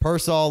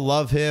 Pearsall,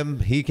 love him.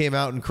 He came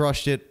out and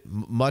crushed it,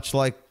 much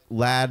like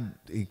Ladd.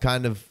 He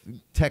kind of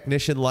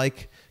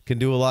technician-like, can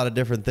do a lot of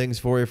different things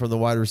for you from the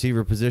wide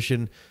receiver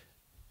position.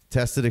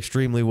 Tested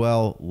extremely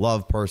well.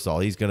 Love Pearsall.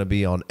 He's going to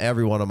be on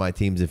every one of my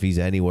teams if he's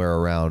anywhere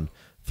around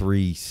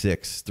 3-6,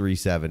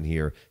 3-7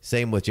 here.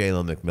 Same with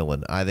Jalen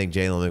McMillan. I think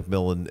Jalen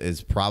McMillan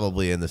is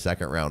probably in the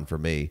second round for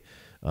me.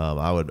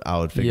 I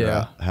would figure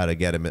out how to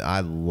get him.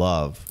 I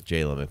love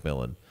Jalen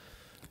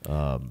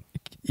McMillan.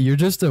 You're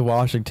just a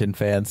Washington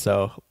fan,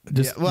 so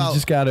you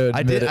just got to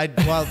admit it.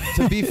 Well,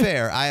 to be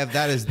fair,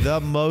 that is the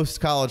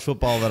most college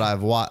football that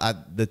I've watched.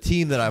 The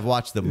team that I've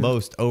watched the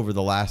most over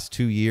the last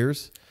 2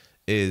 years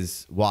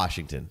is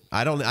Washington.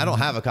 I don't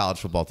have a college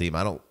football team.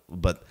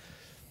 But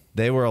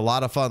they were a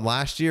lot of fun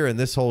last year, and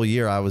this whole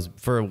year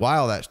for a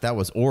while that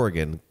was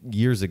Oregon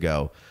years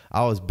ago.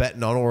 I was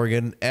betting on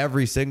Oregon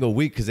every single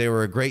week because they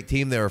were a great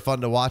team. They were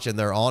fun to watch, and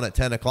they're on at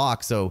 10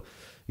 o'clock. So,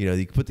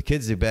 you can put the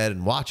kids to bed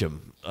and watch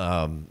them.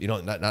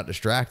 Not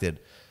distracted.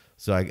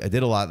 So I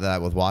did a lot of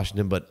that with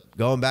Washington, but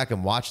going back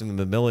and watching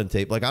the McMillan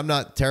tape, I'm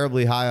not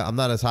terribly high. I'm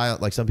not as high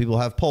like some people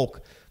have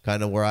Polk,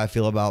 kind of where I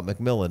feel about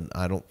McMillan.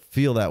 I don't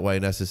feel that way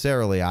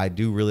necessarily. I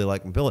do really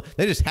like McMillan.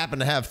 They just happen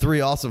to have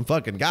 3 awesome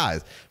fucking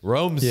guys.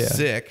 Rome's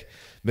sick.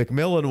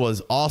 McMillan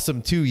was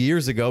awesome 2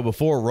 years ago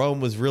before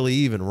Rome was really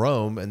even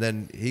Rome, and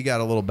then he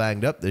got a little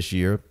banged up this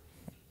year.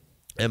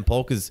 And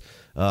Polk has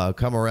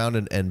come around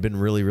and been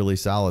really, really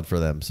solid for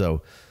them.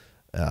 So,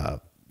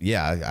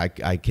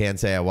 I can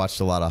say I watched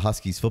a lot of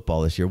Huskies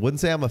football this year. Wouldn't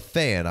say I'm a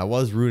fan. I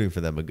was rooting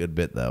for them a good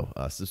bit, though,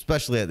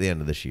 especially at the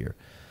end of this year.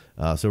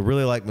 So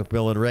really like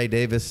McMillan. Ray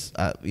Davis,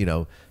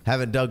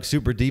 haven't dug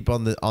super deep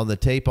on the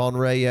tape on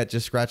Ray yet,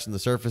 just scratching the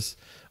surface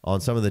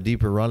on some of the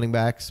deeper running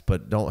backs,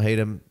 but don't hate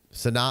him.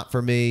 Sinnott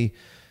for me,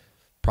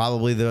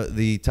 probably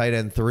the tight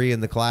end 3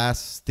 in the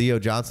class. Theo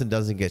Johnson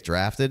doesn't get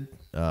drafted,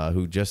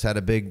 who just had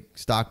a big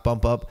stock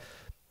bump up.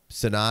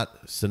 Sinnott,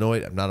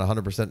 I'm not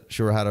 100%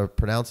 sure how to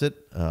pronounce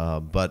it,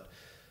 but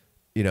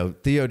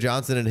Theo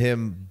Johnson and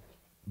him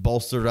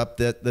bolstered up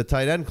the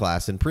tight end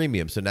class in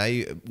premium. So now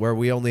where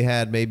we only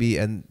had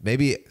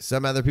maybe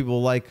some other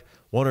people like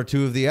 1 or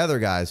 2 of the other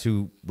guys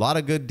who a lot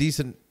of good,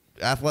 decent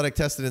athletic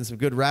tested and some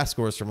good RAS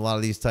scores from a lot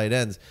of these tight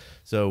ends.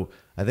 So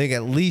I think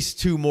at least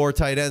 2 more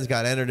tight ends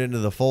got entered into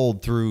the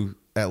fold through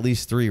at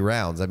least 3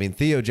 rounds. I mean,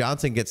 Theo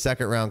Johnson gets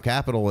second round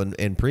capital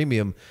in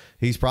premium.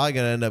 He's probably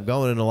going to end up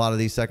going in a lot of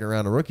these second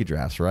round of rookie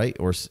drafts, right?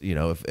 Or,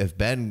 if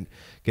Ben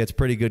gets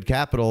pretty good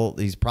capital,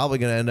 he's probably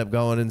going to end up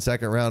going in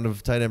second round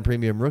of tight end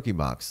premium rookie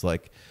mocks.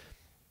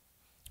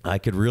 I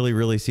could really,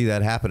 really see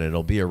that happening.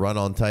 It'll be a run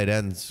on tight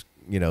ends.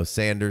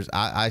 Sanders,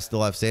 I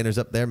still have Sanders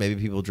up there.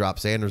 Maybe people drop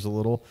Sanders a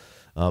little.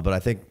 But I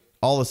think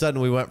all of a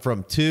sudden we went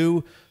from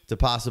 2 to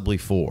possibly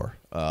 4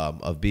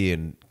 of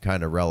being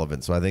kind of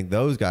relevant. So I think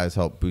those guys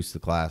help boost the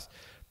class.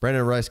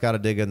 Brendan Rice got to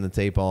dig in the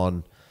tape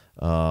on,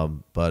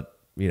 but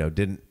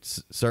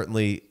didn't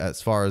certainly as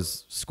far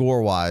as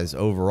score wise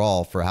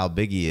overall for how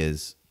big he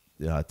is,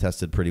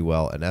 tested pretty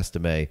well. And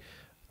Estime,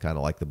 kind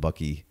of like the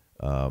Bucky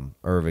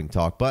Irving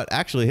talk, but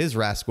actually his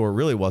RAS score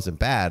really wasn't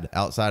bad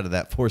outside of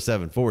that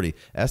 4.740.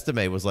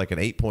 Estime was like an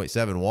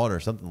 8.71 or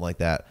something like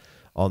that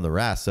on the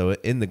RAS. So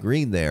in the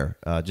green there,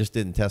 just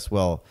didn't test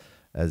well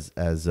as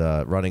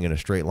running in a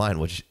straight line,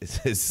 which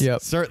is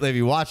certainly, if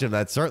you watch him,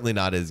 that's certainly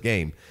not his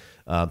game.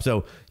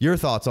 So your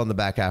thoughts on the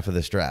back half of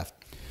this draft?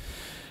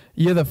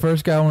 Yeah, the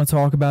first guy I want to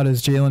talk about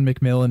is Jalen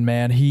McMillan,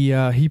 man.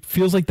 He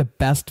feels like the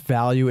best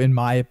value, in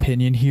my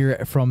opinion,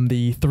 here from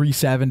the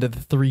 3.7 to the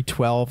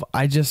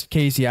 3.12.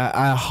 Casey,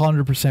 I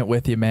 100%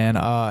 with you, man.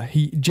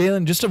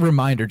 Jalen, just a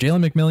reminder,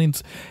 Jalen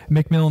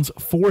McMillan's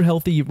 4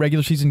 healthy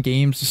regular season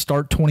games to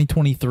start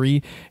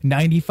 2023,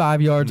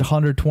 95 yards,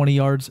 120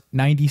 yards,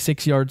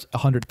 96 yards,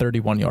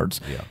 131 yards.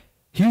 Yeah.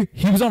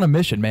 He was on a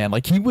mission, man.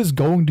 Like, he was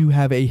going to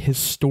have a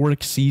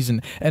historic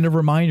season. And a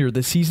reminder,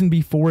 the season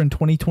before in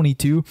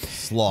 2022,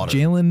 slaughter.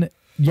 Jalen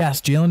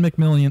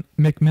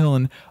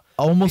McMillan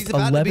almost He's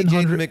about 1,100. to be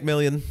Jaden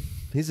McMillan.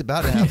 He's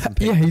about to have some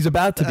picks. Yeah, he's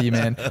about to be,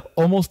 man.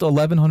 Almost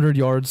 1,100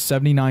 yards,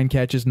 79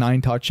 catches, 9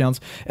 touchdowns.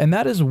 And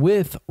that is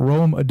with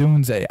Rome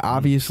Odunze,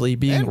 obviously,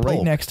 being And right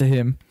Polk. next to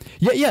him.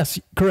 Yeah, yes,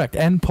 correct.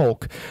 And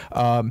Polk.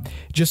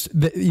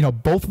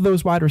 Both of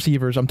those wide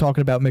receivers, I'm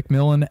talking about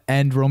McMillan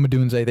and Rome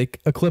Odunze, they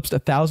eclipsed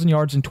 1,000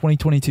 yards in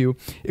 2022.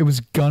 It was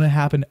going to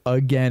happen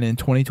again in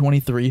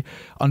 2023.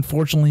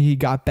 Unfortunately, he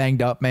got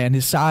banged up, man.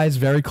 His size,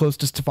 very close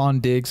to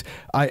Stephon Diggs.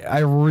 I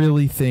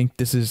really think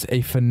this is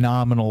a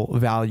phenomenal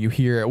value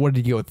here. What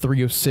did he go at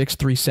 306,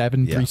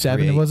 37, Yeah,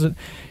 37 was it?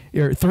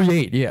 Or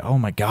 38, yeah. Oh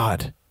my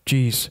God.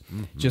 Jeez.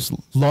 Just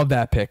love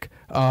that pick.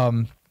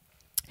 I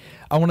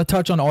want to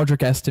touch on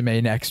Audric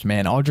Estime next,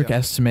 man. Audric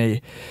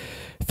Estime,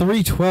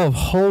 312.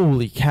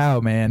 Holy cow,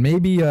 man.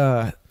 Maybe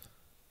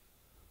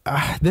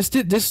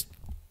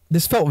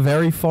this felt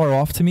very far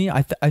off to me.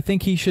 I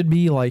think he should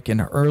be like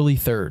an early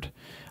third.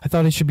 I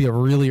thought he should be a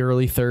really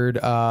early third.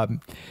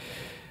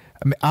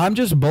 I'm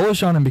just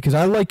bullish on him because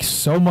I like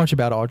so much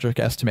about Audric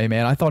Estime,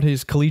 man. I thought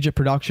his collegiate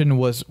production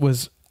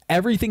was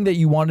everything that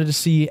you wanted to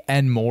see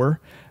and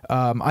more.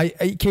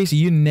 Casey,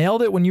 you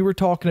nailed it when you were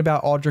talking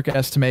about Audric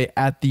Estime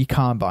at the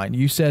combine.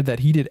 You said that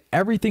he did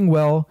everything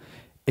well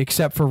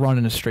except for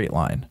running a straight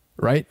line,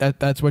 right?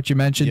 That's what you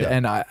mentioned,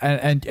 Yeah.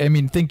 and I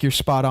mean, think you're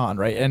spot on,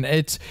 right? And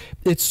it's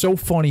so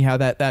funny how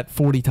that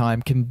 40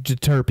 time can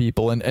deter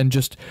people and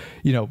just,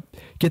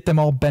 get them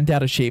all bent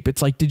out of shape.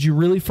 It's like, did you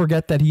really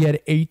forget that he had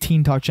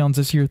 18 touchdowns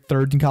this year,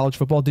 3rd in college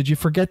football? Did you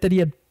forget that he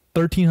had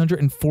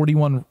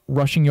 1,341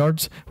 rushing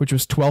yards, which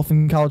was 12th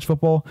in college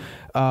football?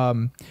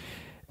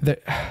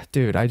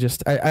 Dude, I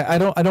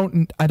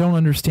don't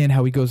understand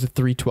how he goes to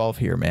 312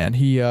 here, man.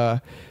 He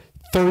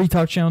 30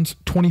 touchdowns,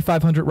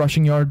 2,500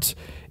 rushing yards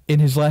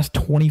in his last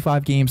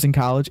 25 games in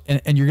college,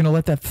 and you're gonna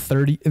let that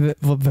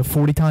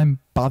 40 time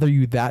bother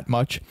you that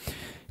much?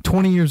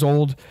 20 years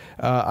old.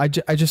 I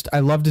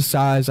loved his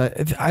size.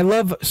 I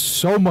love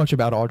so much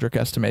about Audric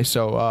Estime.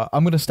 So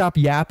I'm gonna stop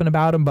yapping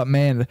about him. But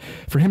man,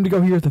 for him to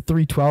go here at the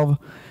 312,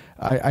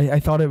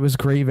 I thought it was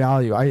great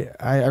value.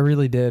 I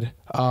really did.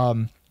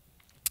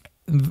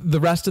 The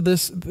rest of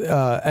this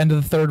end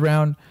of the 3rd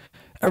round,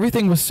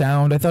 everything was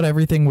sound. I thought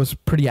everything was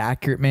pretty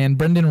accurate, man.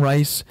 Brendan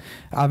Rice,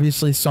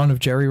 obviously son of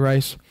Jerry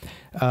Rice,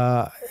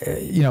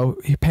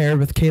 he paired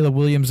with Caleb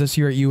Williams this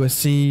year at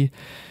USC.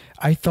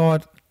 I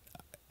thought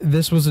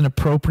this was an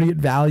appropriate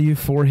value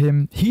for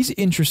him. He's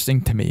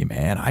interesting to me,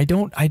 man. I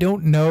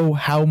don't know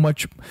how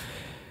much,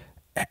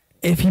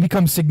 if he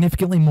becomes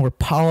significantly more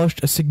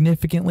polished, a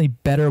significantly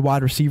better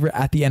wide receiver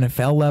at the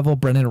NFL level,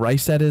 Brendan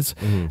Rice, that is.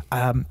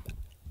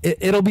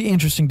 It'll be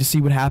interesting to see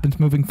what happens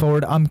moving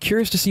forward. I'm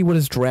curious to see what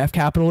his draft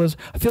capital is.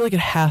 I feel like it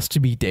has to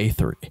be day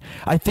 3.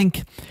 I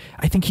think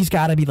he's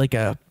got to be like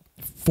a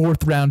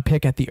 4th round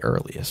pick at the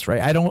earliest,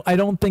 right? I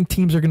don't think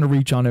teams are going to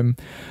reach on him.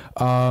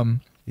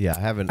 Yeah,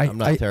 I'm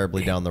not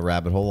terribly down the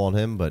rabbit hole on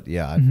him, but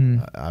yeah,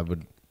 I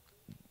would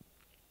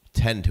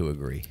tend to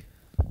agree.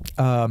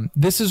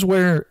 This is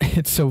where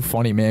it's so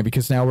funny, man,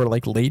 because now we're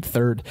like late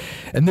 3rd,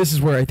 and this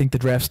is where I think the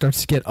draft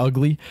starts to get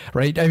ugly,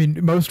 right? I mean,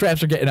 most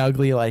drafts are getting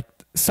ugly like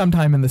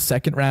sometime in the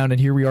 2nd round, and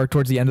here we are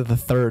towards the end of the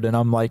 3rd, and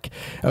I'm like,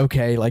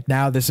 okay, like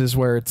now this is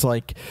where it's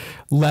like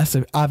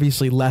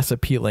obviously less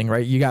appealing,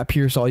 right? You got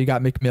Pearsall, you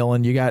got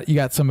McMillan, you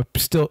got some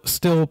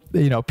still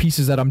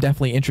pieces that I'm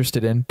definitely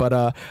interested in,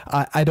 but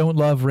I don't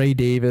love Ray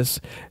Davis.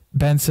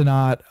 Ben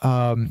Sinnott,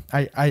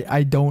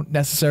 I don't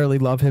necessarily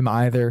love him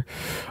either.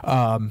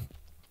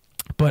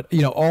 But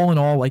all in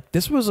all, like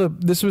this was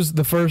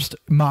the first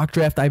mock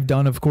draft I've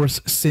done, of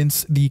course,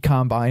 since the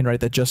combine, right,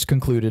 that just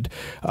concluded.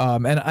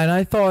 And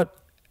I thought,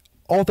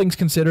 all things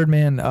considered,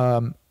 man,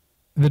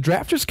 the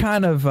draft just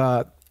kind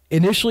of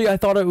initially I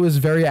thought it was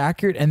very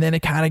accurate, and then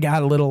it kind of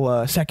got a little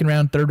 2nd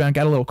round, 3rd round,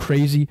 got a little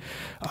crazy.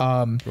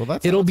 Well,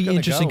 that's it'll be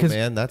interesting because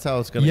man, that's how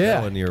it's going to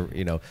go. And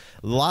a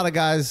lot of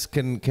guys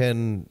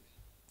can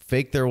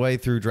fake their way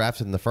through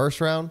drafts in the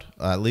 1st round,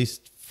 at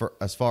least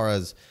as far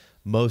as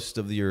most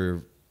of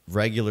your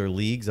regular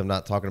leagues. I'm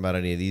not talking about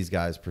any of these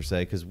guys per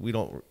se, because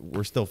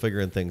we're still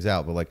figuring things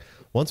out. But like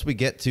once we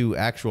get to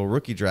actual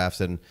rookie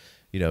drafts, and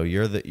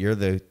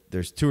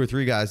there's 2 or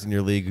 3 guys in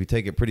your league who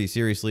take it pretty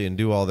seriously and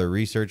do all their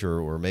research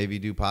or maybe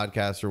do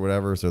podcasts or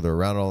whatever, so they're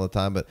around all the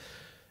time. But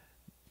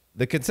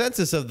the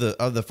consensus of the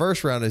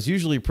 1st round is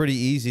usually pretty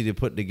easy to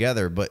put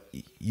together, but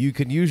you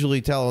can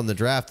usually tell in the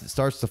draft it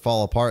starts to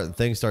fall apart and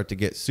things start to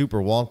get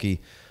super wonky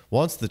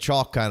once the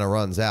chalk kind of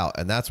runs out,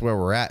 and that's where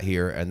we're at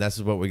here, and this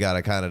is what we got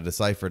to kind of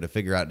decipher to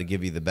figure out to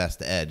give you the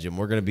best edge. And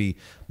we're going to be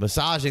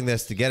massaging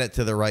this to get it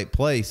to the right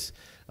place,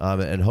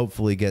 and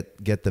hopefully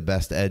get the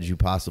best edge you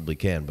possibly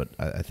can. But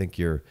I think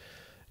you're,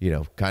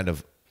 kind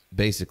of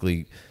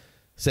basically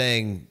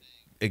saying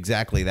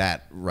exactly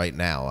that right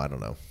now. I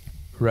don't know.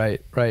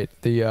 Right.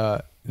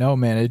 No,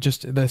 man,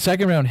 the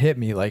second round hit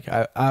me. Like,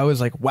 I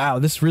was like, wow,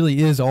 this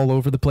really is all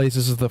over the place.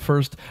 This is the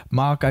first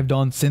mock I've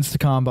done since the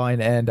combine,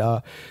 and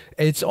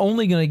it's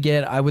only going to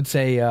get, I would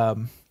say,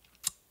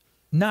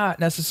 not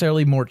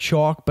necessarily more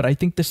chalk, but I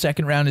think the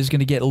second round is going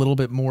to get a little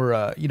bit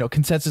more,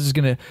 consensus is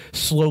going to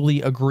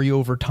slowly agree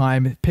over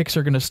time. Picks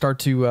are going to start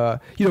to, we're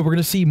going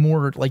to see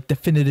more like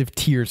definitive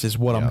tiers is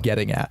what I'm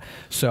getting at.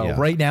 So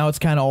right now it's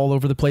kind of all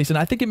over the place, and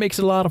I think it makes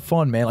it a lot of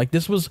fun, man. Like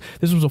this was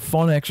a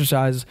fun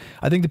exercise.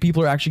 I think the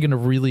people are actually going to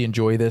really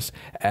enjoy this,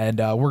 and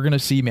we're going to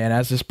see, man,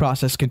 as this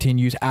process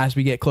continues, as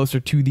we get closer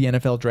to the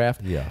NFL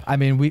draft. Yeah. I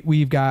mean,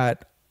 we've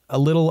got a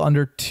little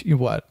under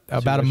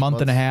about a month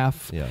and a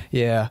half.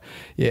 Yeah.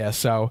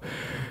 So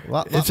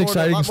it's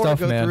exciting stuff,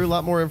 man. A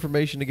lot more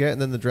information to get,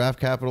 and then the draft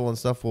capital and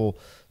stuff will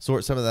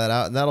sort some of that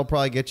out, and that'll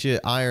probably get you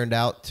ironed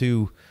out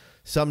to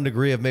some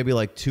degree of maybe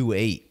like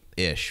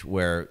 2-8-ish,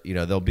 where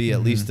there'll be at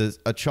least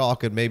a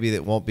chalk, and maybe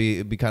it won't be.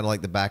 It'd be kind of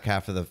like the back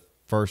half of the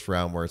first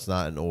round where it's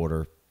not in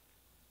order,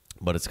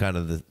 but it's kind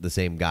of the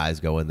same guys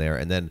going there.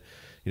 And then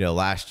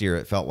last year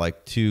it felt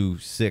like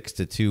 2-6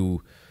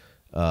 to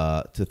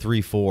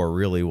 3-4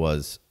 really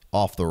was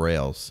off the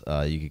rails.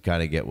 You could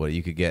kind of get what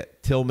you could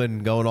get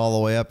Tillman going all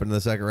the way up in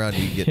the second round.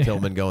 You could get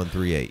Tillman going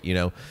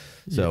 3-8,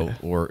 so,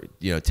 or,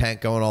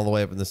 Tank going all the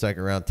way up in the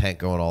second round, Tank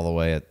going all the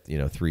way at,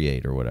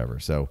 3-8 or whatever.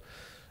 So,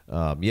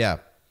 I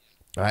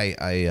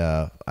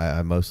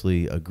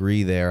mostly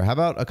agree there. How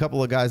about a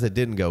couple of guys that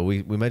didn't go?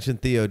 We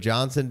mentioned Theo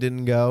Johnson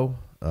didn't go.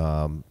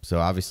 So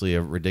obviously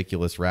a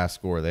ridiculous RAS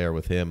score there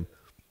with him.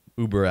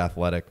 Uber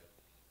athletic,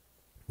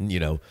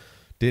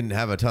 didn't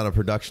have a ton of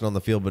production on the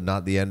field, but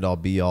not the end-all,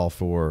 be-all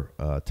for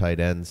tight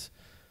ends.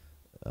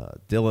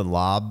 Dylan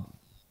Lobb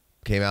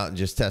came out and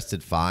just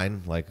tested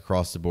fine, like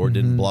across the board.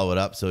 Didn't blow it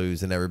up, so he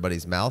was in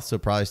everybody's mouth. So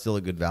probably still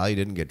a good value.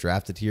 Didn't get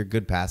drafted here.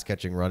 Good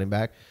pass-catching running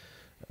back.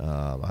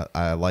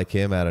 I like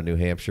him out of New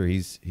Hampshire.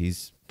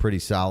 He's pretty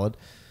solid.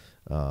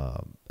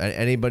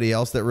 Anybody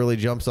else that really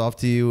jumps off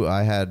to you?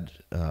 I had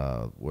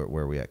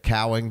where we at?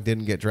 Cowing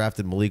didn't get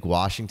drafted. Malik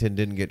Washington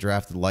didn't get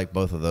drafted. Like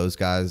both of those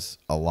guys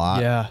a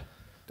lot. Yeah.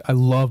 I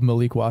love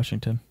Malik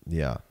Washington.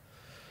 Yeah.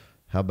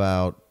 How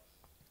about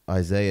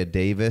Isaiah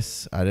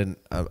Davis? I'm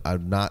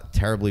not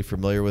terribly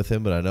familiar with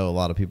him, but I know a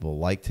lot of people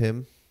liked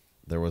him.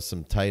 There was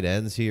some tight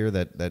ends here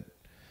that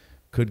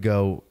could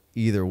go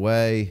either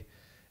way.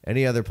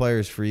 Any other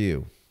players for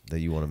you that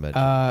you want to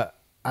mention?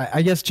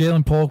 I guess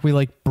Jalen Polk,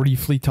 we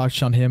briefly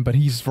touched on him, but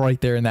he's right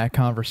there in that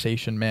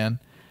conversation, man.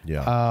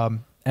 Yeah.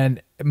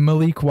 And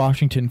Malik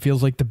Washington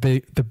feels like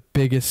the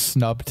biggest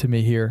snub to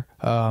me here.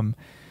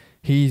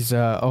 He's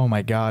oh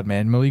my God,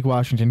 man. Malik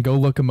Washington, go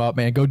look him up,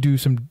 man. Go do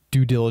some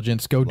due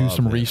diligence. Go do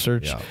some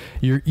research.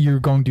 Yeah. You're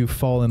going to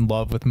fall in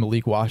love with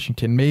Malik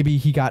Washington. Maybe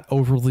he got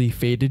overly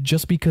faded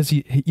just because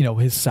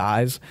his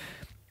size.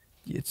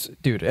 It's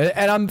dude,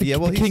 and I'm the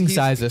king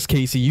sizes,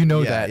 Casey. You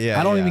know that.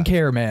 I don't even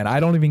care, man.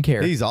 I don't even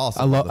care. He's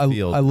awesome.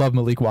 I love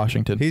Malik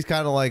Washington. He's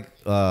kind of like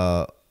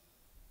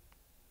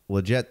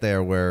legit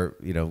there, where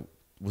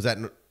was that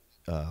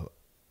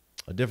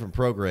a different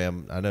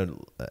program? I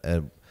know.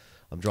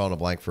 I'm drawing a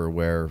blank for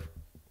where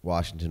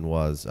Washington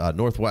was.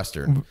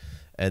 Northwestern,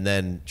 and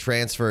then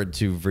transferred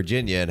to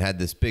Virginia and had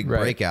this big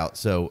breakout.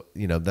 So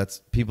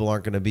that's people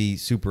aren't going to be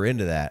super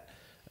into that.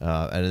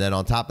 And then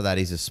on top of that,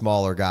 he's a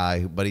smaller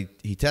guy, but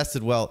he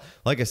tested well.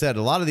 Like I said,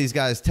 a lot of these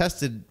guys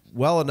tested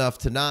well enough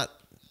to not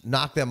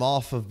knock them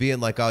off of being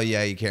like, oh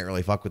yeah, you can't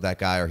really fuck with that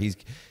guy, or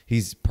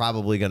he's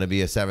probably going to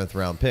be a 7th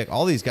round pick.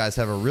 All these guys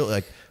have a real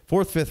 4th,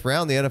 5th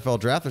round the NFL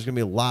draft. There's going to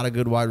be a lot of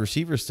good wide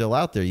receivers still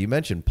out there. You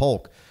mentioned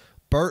Polk.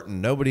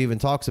 Burton, nobody even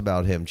talks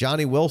about him.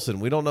 Johnny Wilson,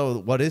 we don't know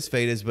what his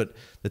fate is, but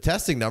the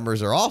testing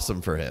numbers are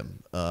awesome for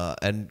him,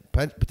 and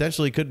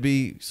potentially could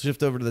be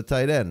shift over to the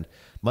tight end.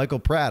 Michael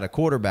Pratt, a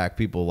quarterback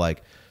people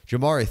like.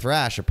 Jamari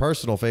Thrash, a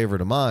personal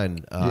favorite of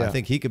mine. I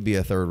think he could be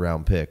a 3rd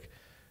round pick.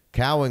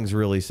 Cowing's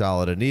really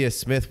solid. Aeneas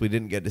Smith, we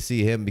didn't get to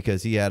see him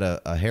because he had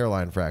a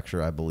hairline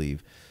fracture, I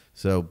believe.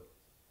 So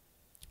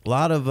a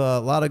lot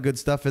of good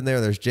stuff in there.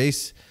 There's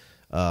Jace.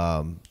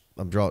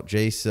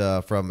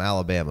 Jace from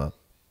Alabama.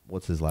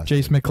 What's his last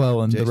name? Jace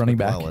McClellan, the running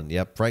back.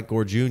 Yep. Frank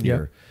Gore Jr.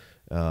 Yep.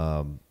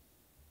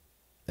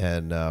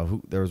 And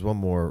there was one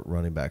more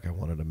running back I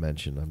wanted to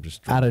mention. I'm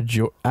just out of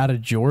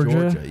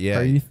Georgia.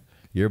 Yeah,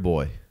 your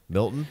boy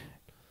Milton.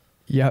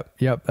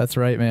 Yep, that's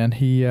right, man.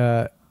 He,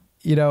 I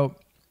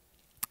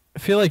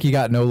feel like he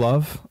got no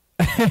love.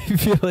 I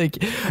feel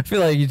like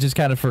he's just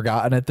kind of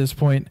forgotten at this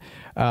point.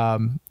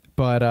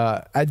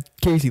 But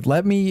Casey,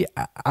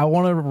 I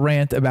want to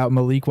rant about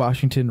Malik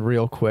Washington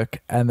real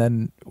quick, and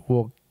then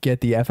we'll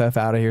get the FF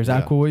out of here. Is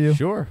that cool with you?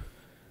 Sure.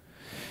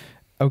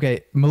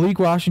 Okay, Malik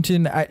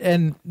Washington,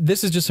 and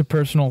this is just a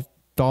personal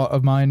thought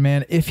of mine,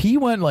 man. If he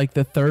went like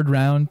the 3rd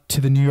round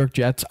to the New York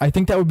Jets, I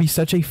think that would be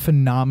such a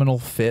phenomenal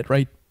fit,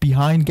 right?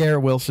 Behind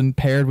Garrett Wilson,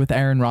 paired with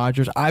Aaron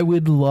Rodgers. I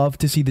would love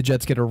to see the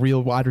Jets get a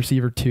real wide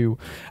receiver too.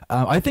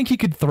 I think he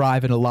could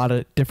thrive in a lot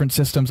of different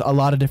systems, a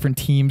lot of different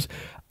teams.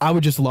 I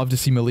would just love to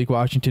see Malik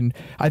Washington.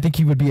 I think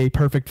he would be a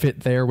perfect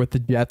fit there with the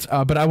Jets.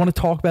 But I want to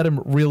talk about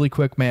him really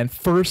quick, man.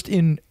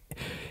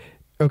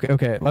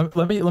 Okay.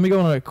 Let me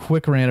go on a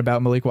quick rant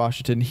about Malik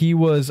Washington. He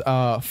was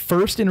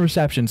first in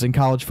receptions in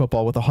college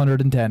football with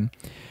 110,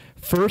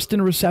 first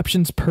in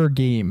receptions per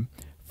game,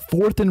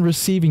 4th in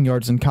receiving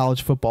yards in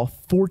college football,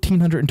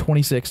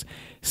 1,426,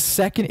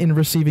 2nd in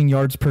receiving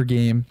yards per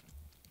game.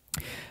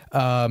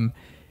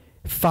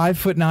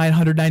 5'9",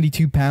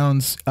 192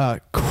 pounds,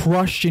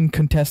 crushed in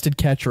contested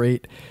catch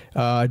rate,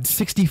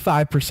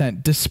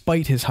 65%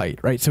 despite his height,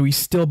 right? So he's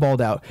still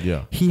balled out.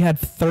 Yeah. He had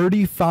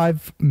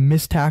 35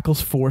 missed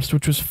tackles forced,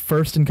 which was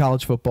first in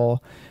college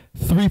football,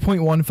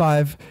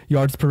 3.15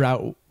 yards per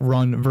route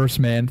run versus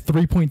man,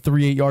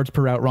 3.38 yards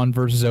per route run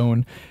versus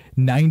zone,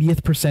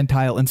 90th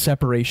percentile in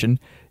separation,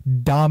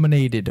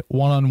 dominated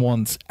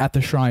one-on-ones at the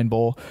Shrine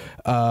Bowl.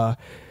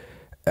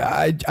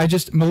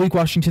 Malik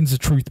Washington's the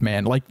truth,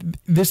 man. Like,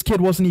 this kid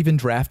wasn't even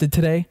drafted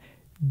today.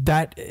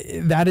 That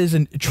is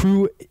a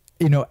true,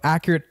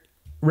 accurate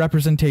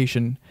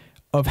representation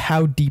of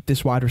how deep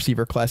this wide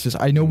receiver class is.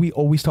 I know we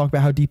always talk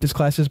about how deep this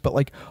class is, but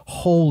like,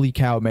 holy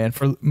cow, man,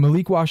 for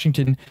Malik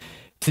Washington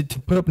to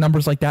put up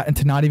numbers like that and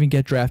to not even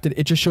get drafted,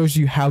 it just shows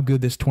you how good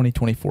this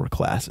 2024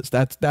 class is.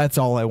 That's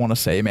all I want to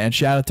say, man.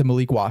 Shout out to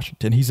Malik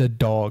Washington. He's a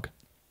dog.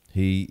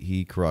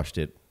 He crushed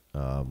it.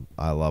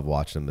 I love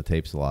watching him. The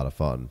tape's a lot of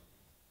fun.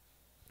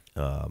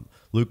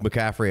 Luke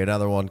McCaffrey,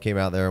 another one, came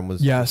out there and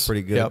was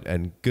pretty good. Yep.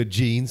 And good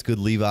genes, good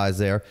Levi's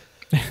there.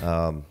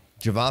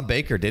 Javon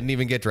Baker didn't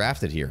even get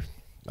drafted here.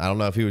 I don't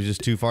know if he was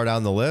just too far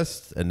down the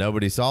list and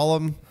nobody saw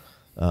him.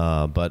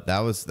 But that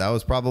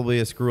was probably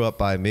a screw up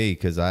by me,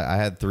 because I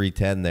had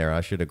 310 there.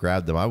 I should have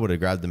grabbed him. I would have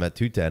grabbed him at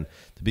 210.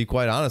 To be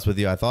quite honest with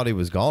you, I thought he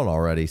was gone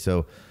already.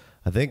 So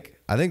I think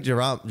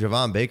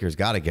Javon Baker's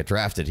got to get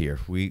drafted here.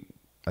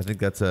 I think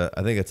that's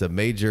a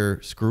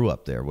major screw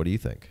up there. What do you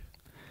think?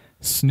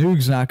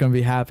 Snoog's not going to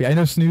be happy. I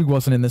know Snoog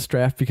wasn't in this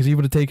draft because he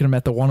would have taken him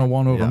at the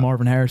 101 over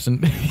Marvin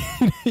Harrison.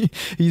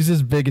 He's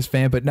his biggest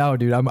fan, but no,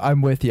 dude,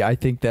 I'm with you. I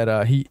think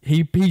that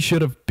he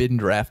should have been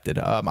drafted.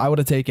 I would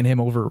have taken him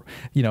over,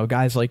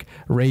 guys like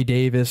Ray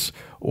Davis,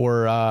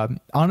 or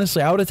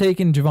honestly, I would have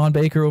taken Javon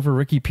Baker over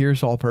Ricky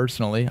Pearsall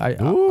personally.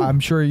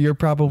 I'm sure you're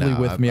probably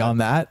with me on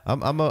that.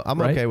 I'm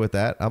right? okay with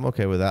that. I'm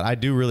okay with that. I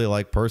do really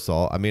like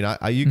Pearsall. I mean,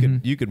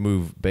 you could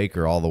move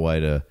Baker all the way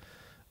to,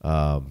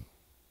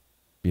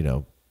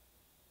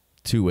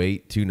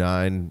 2.8,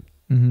 2.9,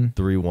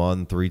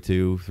 3.1,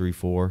 3.2,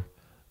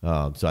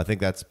 3.4. So I think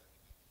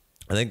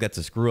that's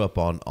a screw up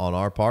on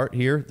our part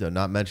here to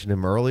not mention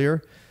him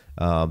earlier.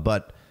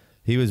 But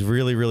he was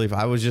really, really.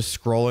 I was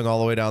just scrolling all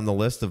the way down the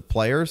list of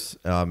players,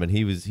 and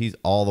he's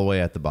all the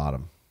way at the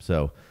bottom.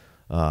 So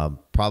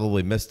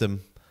probably missed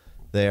him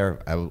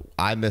there.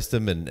 I missed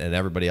him, and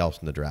everybody else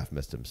in the draft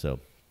missed him. So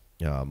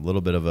a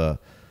little bit of a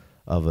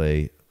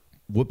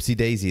whoopsie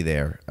daisy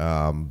there.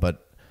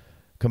 But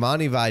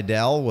Kamani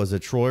Vidal was a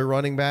Troy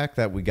running back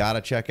that we got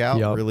to check out.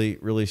 Yep. Really,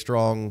 really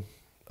strong.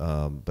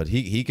 But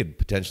he could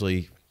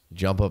potentially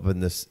jump up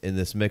in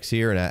this mix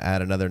here and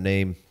add another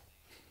name.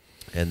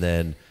 And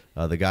then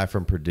the guy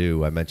from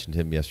Purdue, I mentioned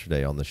him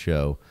yesterday on the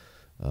show,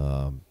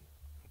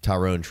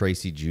 Tyrone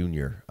Tracy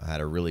Jr. had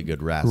a really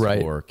good RAS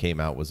score, came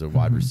out, was a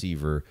wide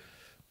receiver,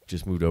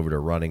 just moved over to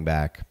running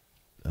back.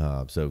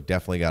 So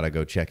definitely got to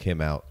go check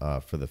him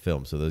out for the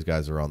film. So those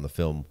guys are on the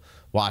film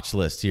watch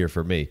list here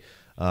for me.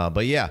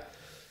 But yeah.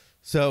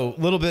 So a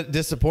little bit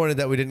disappointed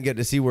that we didn't get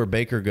to see where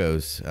Baker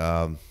goes.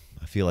 I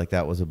feel like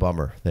that was a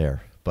bummer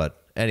there.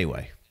 But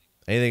anyway,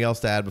 anything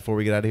else to add before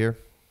we get out of here?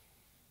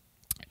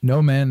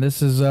 No, man, this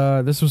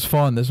was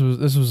fun. This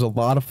was a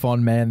lot of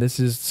fun, man. This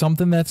is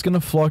something that's going to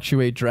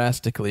fluctuate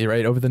drastically,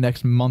 right, over the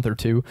next month or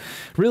two.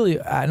 Really,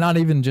 not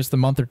even just the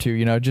month or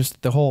two,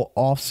 just the whole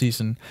off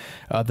season,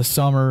 the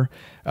summer.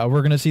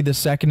 We're going to see the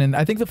second, and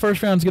I think the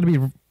first round is going to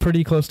be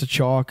pretty close to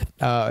chalk.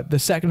 The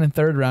second and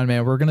third round,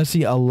 man, we're going to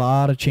see a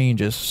lot of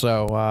changes.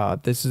 So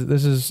this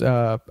is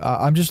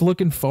I'm just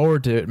looking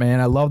forward to it, man.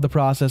 I love the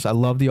process. I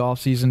love the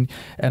off season,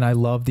 and I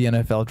love the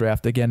NFL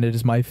draft. Again, it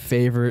is my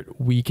favorite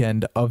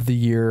weekend of the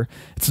year.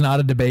 It's not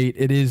a debate.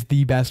 It is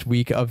the best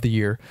week of the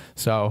year.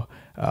 So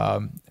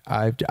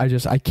I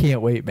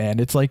can't wait, man.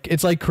 It's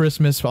like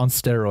Christmas on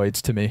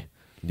steroids to me.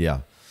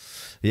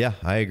 Yeah,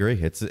 I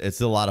agree. It's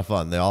a lot of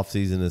fun. The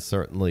offseason is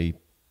certainly,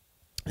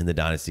 in the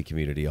Dynasty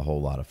community, a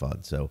whole lot of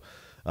fun. So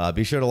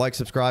be sure to like,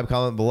 subscribe,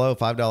 comment below.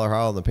 $5 higher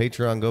on the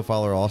Patreon. Go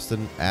follow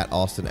Austin at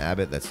Austin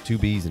Abbott. That's 2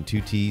 B's and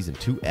 2 T's and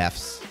 2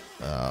 F's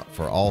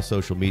for all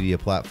social media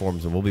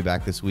platforms. And we'll be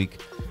back this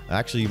week.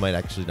 Actually, you might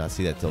actually not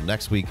see that till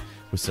next week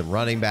with some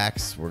running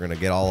backs. We're going to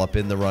get all up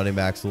in the running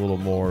backs a little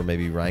more,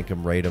 maybe rank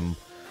them, rate them,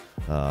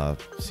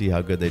 see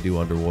how good they do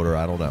underwater.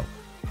 I don't know.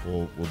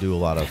 We'll do a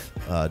lot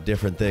of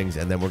different things,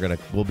 and then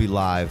we'll be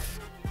live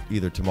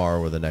either tomorrow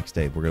or the next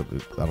day. I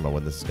don't know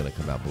when this is going to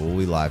come out, but we'll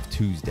be live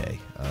Tuesday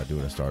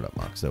doing a startup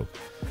mock. So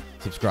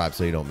subscribe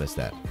so you don't miss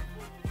that.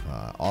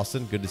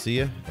 Austin, good to see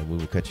you, and we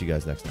will catch you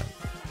guys next time.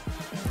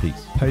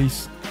 Peace.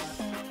 Peace.